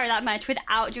drive your car that much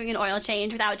without doing an oil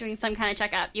change, without doing some kind of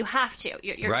checkup. You have to.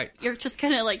 You're just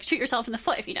going to shoot yourself in the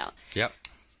foot if you don't. Yep.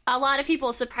 A lot of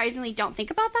people surprisingly don't think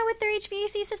about that with their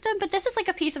HVAC system, but this is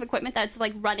a piece of equipment that's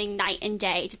running night and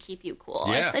day to keep you cool.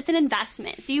 Yeah. It's an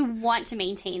investment, so you want to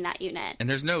maintain that unit. And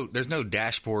there's no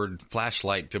dashboard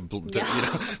flashlight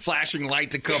flashing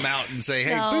light to come out and say,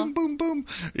 hey, boom, boom, boom.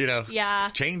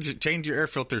 Change your air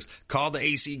filters. Call the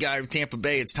AC guy in Tampa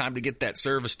Bay. It's time to get that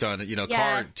service done.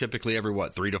 Car typically every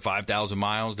 3,000 to 5,000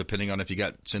 miles, depending on if you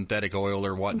got synthetic oil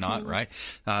or whatnot, right?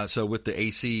 So with the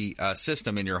AC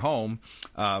system in your home.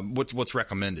 What's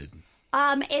recommended?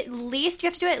 At least you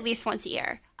have to do it at least once a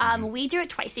year. We do it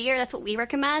twice a year. That's what we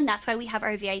recommend. That's why we have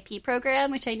our VIP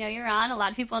program, which I know you're on. A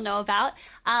lot of people know about.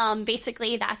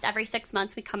 Basically, that's every 6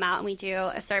 months we come out and we do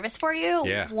a service for you.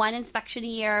 Yeah. 1 inspection a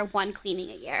year, 1 cleaning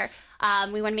a year.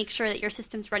 We want to make sure that your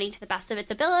system's running to the best of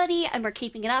its ability, and we're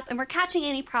keeping it up, and we're catching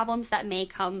any problems that may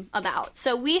come about.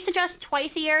 So we suggest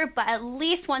twice a year, but at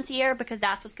least once a year, because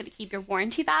that's what's going to keep your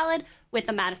warranty valid with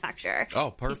the manufacturer.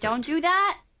 Oh, perfect. If you don't do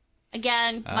that,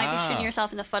 again, might be shooting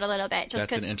yourself in the foot a little bit.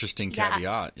 That's an interesting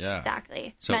caveat, yeah.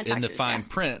 Exactly. So in the fine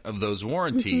print of those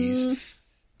warranties,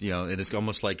 it is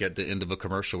almost like at the end of a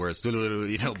commercial where it's,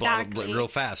 blah, real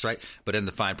fast, right? But in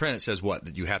the fine print, it says what?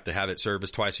 That you have to have it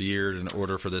serviced twice a year in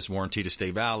order for this warranty to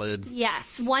stay valid?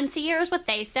 Yes. Once a year is what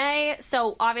they say.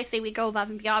 So obviously we go above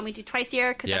and beyond. We do twice a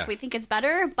year because that's what we think is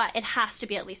better, but it has to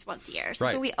be at least once a year. So,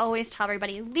 right. So we always tell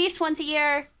everybody at least once a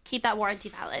year. keep that warranty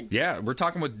valid. Yeah, we're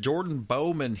talking with Jordan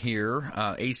Bowman here,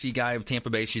 AC Guy of Tampa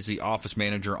Bay. She's the office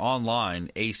manager online,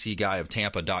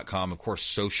 acguyoftampa.com. Of course,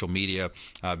 social media,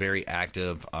 very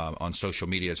active on social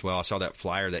media as well. I saw that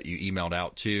flyer that you emailed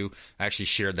out too. I actually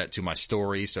shared that to my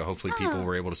story, so hopefully people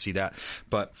were able to see that.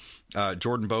 But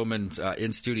Jordan Bowman's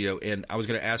in studio, and I was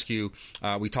going to ask you,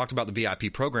 we talked about the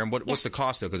VIP program. What's the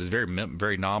cost, though? Because it's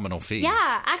very nominal fee.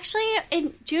 Yeah, actually,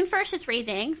 in June 1st, it's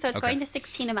raising, so it's going to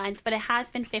 $16 a month, but it has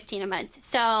been $15 a month.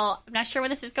 So I'm not sure when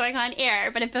this is going on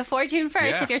air, but before June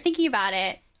 1st, if you're thinking about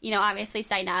it, obviously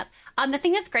sign up. The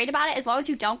thing that's great about it, as long as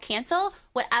you don't cancel,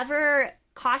 whatever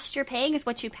cost you're paying is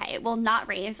what you pay. It will not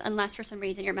raise unless for some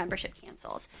reason your membership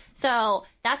cancels. So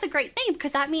that's a great thing,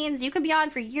 because that means you could be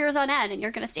on for years on end and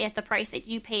you're going to stay at the price that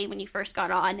you paid when you first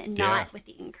got on and not with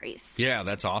the increase. Yeah,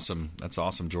 that's awesome. That's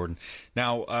awesome, Jordan.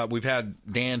 Now, we've had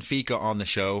Dan Fika on the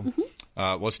show.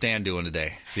 What's Dan doing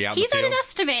today? Is he out in the field? He's at an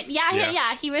estimate.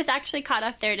 Yeah. He was actually caught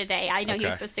up there today. I know he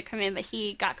was supposed to come in, but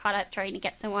he got caught up trying to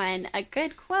get someone a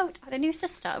good quote on a new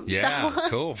system. Yeah,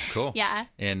 so. Cool. Yeah.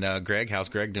 And Greg, how's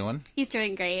Greg doing? He's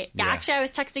doing great. Yeah, actually, I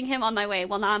was texting him on my way.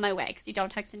 Well, not on my way, because you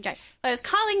don't text and drive. But I was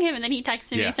calling him, and then he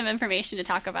texted me some information to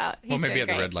talk about. He's maybe doing at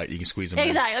the great. red light you can squeeze him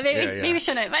Exactly. in. Maybe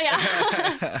shouldn't, but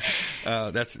yeah.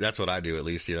 That's what I do, at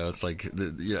least. It's like,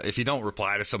 if you don't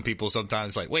reply to some people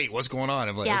sometimes, it's like, wait, what's going on?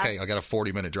 I'm like, okay, I got a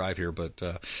 40-minute drive here. But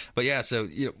yeah, so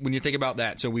when you think about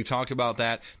that, so we've talked about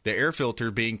that, the air filter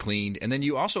being cleaned, and then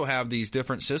you also have these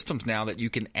different systems now that you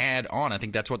can add on. I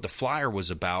think that's what the flyer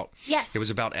was about. Yes. It was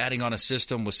about adding on a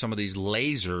system with some of these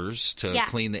lasers to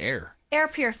clean the air. Air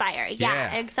purifier.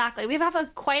 Yeah, exactly. We have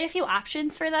quite a few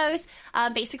options for those.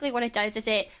 Basically what it does is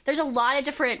there's a lot of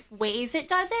different ways it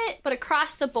does it, but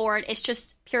across the board, it's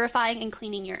just purifying and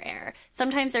cleaning your air.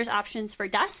 Sometimes there's options for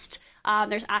dust.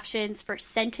 There's options for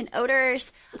scent and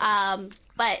odors.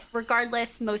 But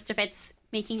regardless, most of it's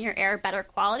making your air better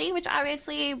quality, which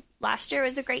obviously last year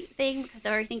was a great thing because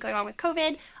of everything going on with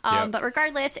COVID. But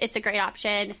regardless, it's a great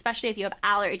option, especially if you have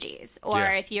allergies or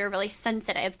if you're really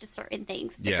sensitive to certain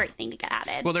things. It's a great thing to get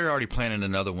added. Well, they're already planning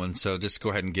another one, so just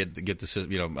go ahead and get this.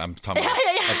 I'm talking about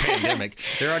a pandemic.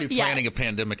 They're already planning a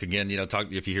pandemic again.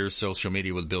 If you hear social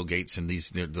media with Bill Gates and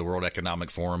the World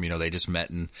Economic Forum, they just met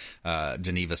in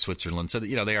Geneva, Switzerland. So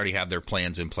they already have their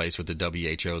plans in place with the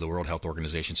WHO, the World Health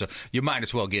Organization. So you might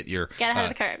as well get ahead of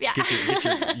the curve. Yeah,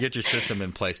 get your system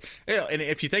in place. And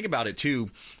if you think about it too,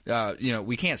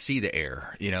 we can't see the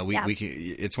air.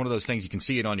 It's one of those things, you can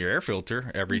see it on your air filter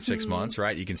every 6 months,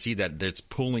 right? You can see that it's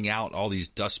pulling out all these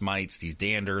dust mites, these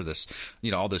dander,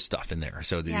 all this stuff in there.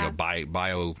 So the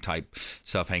bio type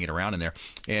stuff hanging around in there,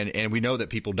 and we know that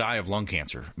people die of lung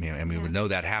cancer. We would know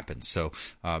that happens. So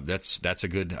that's a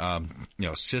good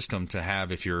system to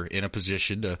have if you're in a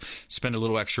position to spend a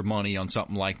little extra money on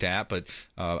something like that. But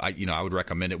I would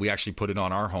recommend it. We actually put it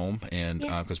on our home, and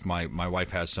because my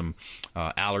wife has some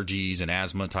allergies and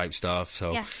asthma type stuff.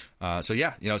 So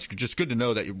it's just good to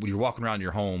know that when you're walking around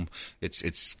your home,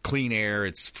 it's clean air,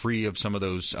 it's free of some of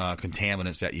those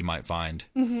contaminants that you might find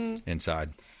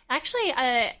inside. Actually,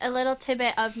 a little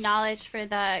tidbit of knowledge for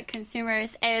the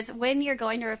consumers is when you're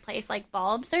going to replace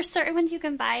bulbs, there's certain ones you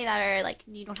can buy that are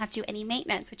you don't have to do any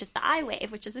maintenance, which is the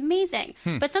iWave, which is amazing.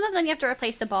 But some of them you have to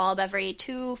replace the bulb every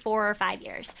 2, 4, or 5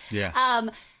 years. Yeah.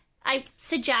 I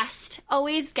suggest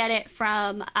always get it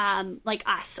from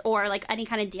us or any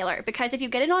kind of dealer, because if you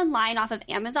get it online off of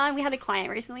Amazon, we had a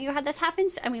client recently who had this happen,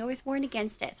 and we always warn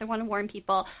against it. So I want to warn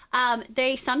people.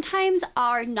 They sometimes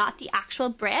are not the actual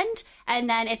brand, and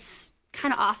then it's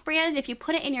kind of off-brand. If you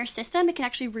put it in your system, it can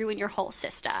actually ruin your whole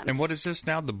system. And what is this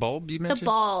now? The bulb you mentioned? The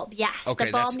bulb, yes. Okay,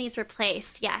 the bulb needs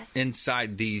replaced, yes.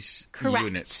 Inside these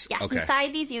units? Yes, okay.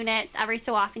 Inside these units, every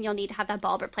so often you'll need to have that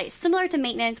bulb replaced. Similar to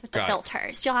maintenance with the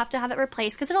filters. You'll have to have it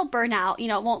replaced because it'll burn out. It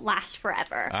won't last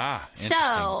forever. Interesting.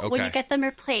 So when you get them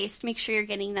replaced, make sure you're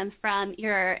getting them from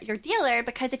your dealer,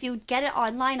 because if you get it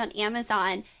online on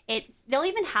Amazon, they'll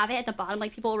even have it at the bottom.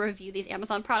 People will review these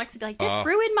Amazon products and be like, this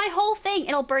ruined my whole thing.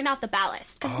 It'll burn out the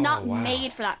ballast because it's not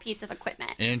made for that piece of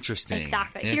equipment. Interesting.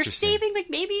 Exactly. So you're saving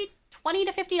maybe $20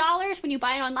 to $50 when you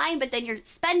buy it online, but then you're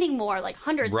spending more,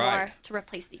 hundreds more to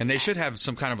replace these. And they should have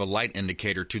some kind of a light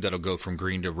indicator too that'll go from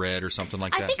green to red or something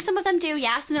like that. I think some of them do,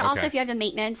 yes. And then also if you have the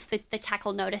maintenance, the tech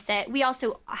will notice it. We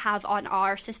also have on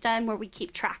our system where we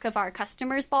keep track of our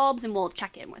customers' bulbs, and we'll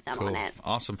check in with them on it.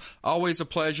 Awesome. Always a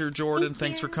pleasure, Jordan.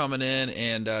 Thanks for coming in.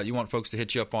 And you want folks to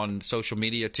hit you up on social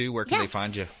media too? Where can they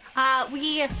find you?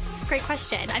 Great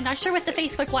question. I'm not sure what the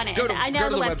Facebook one is. Go to I know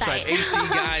the website,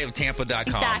 acguyoftampa.com.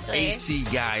 Exactly.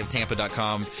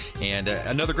 acguyoftampa.com. And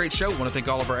another great show. Want to thank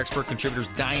all of our expert contributors.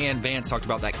 Diane Vance talked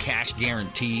about that cash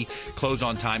guarantee, close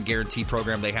on time guarantee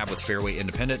program they have with Fairway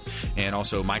Independent, and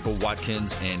also Michael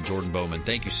Watkins and Jordan Bowman.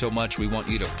 Thank you so much. We want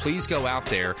you to please go out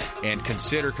there and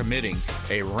consider committing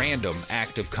a random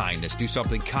act of kindness. Do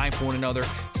something kind for one another.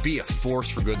 Be a force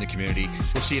for good in the community.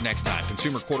 We'll see you next time.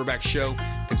 Consumer Quarterback Show,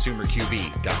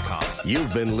 ConsumerQB.com.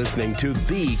 You've been listening to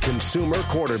The Consumer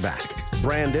Quarterback,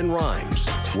 Brandon Rhymes.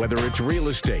 Whether it's real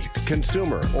estate,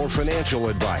 consumer, or financial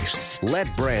advice, let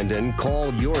Brandon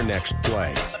call your next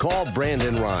play. Call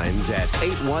Brandon Rhymes at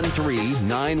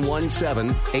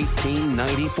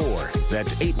 813-917-1894.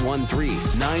 That's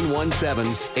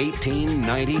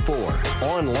 813-917-1894.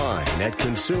 Online at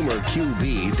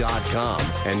ConsumerQB.com.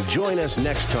 And join us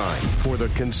next time for The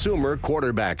Consumer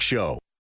Quarterback Show.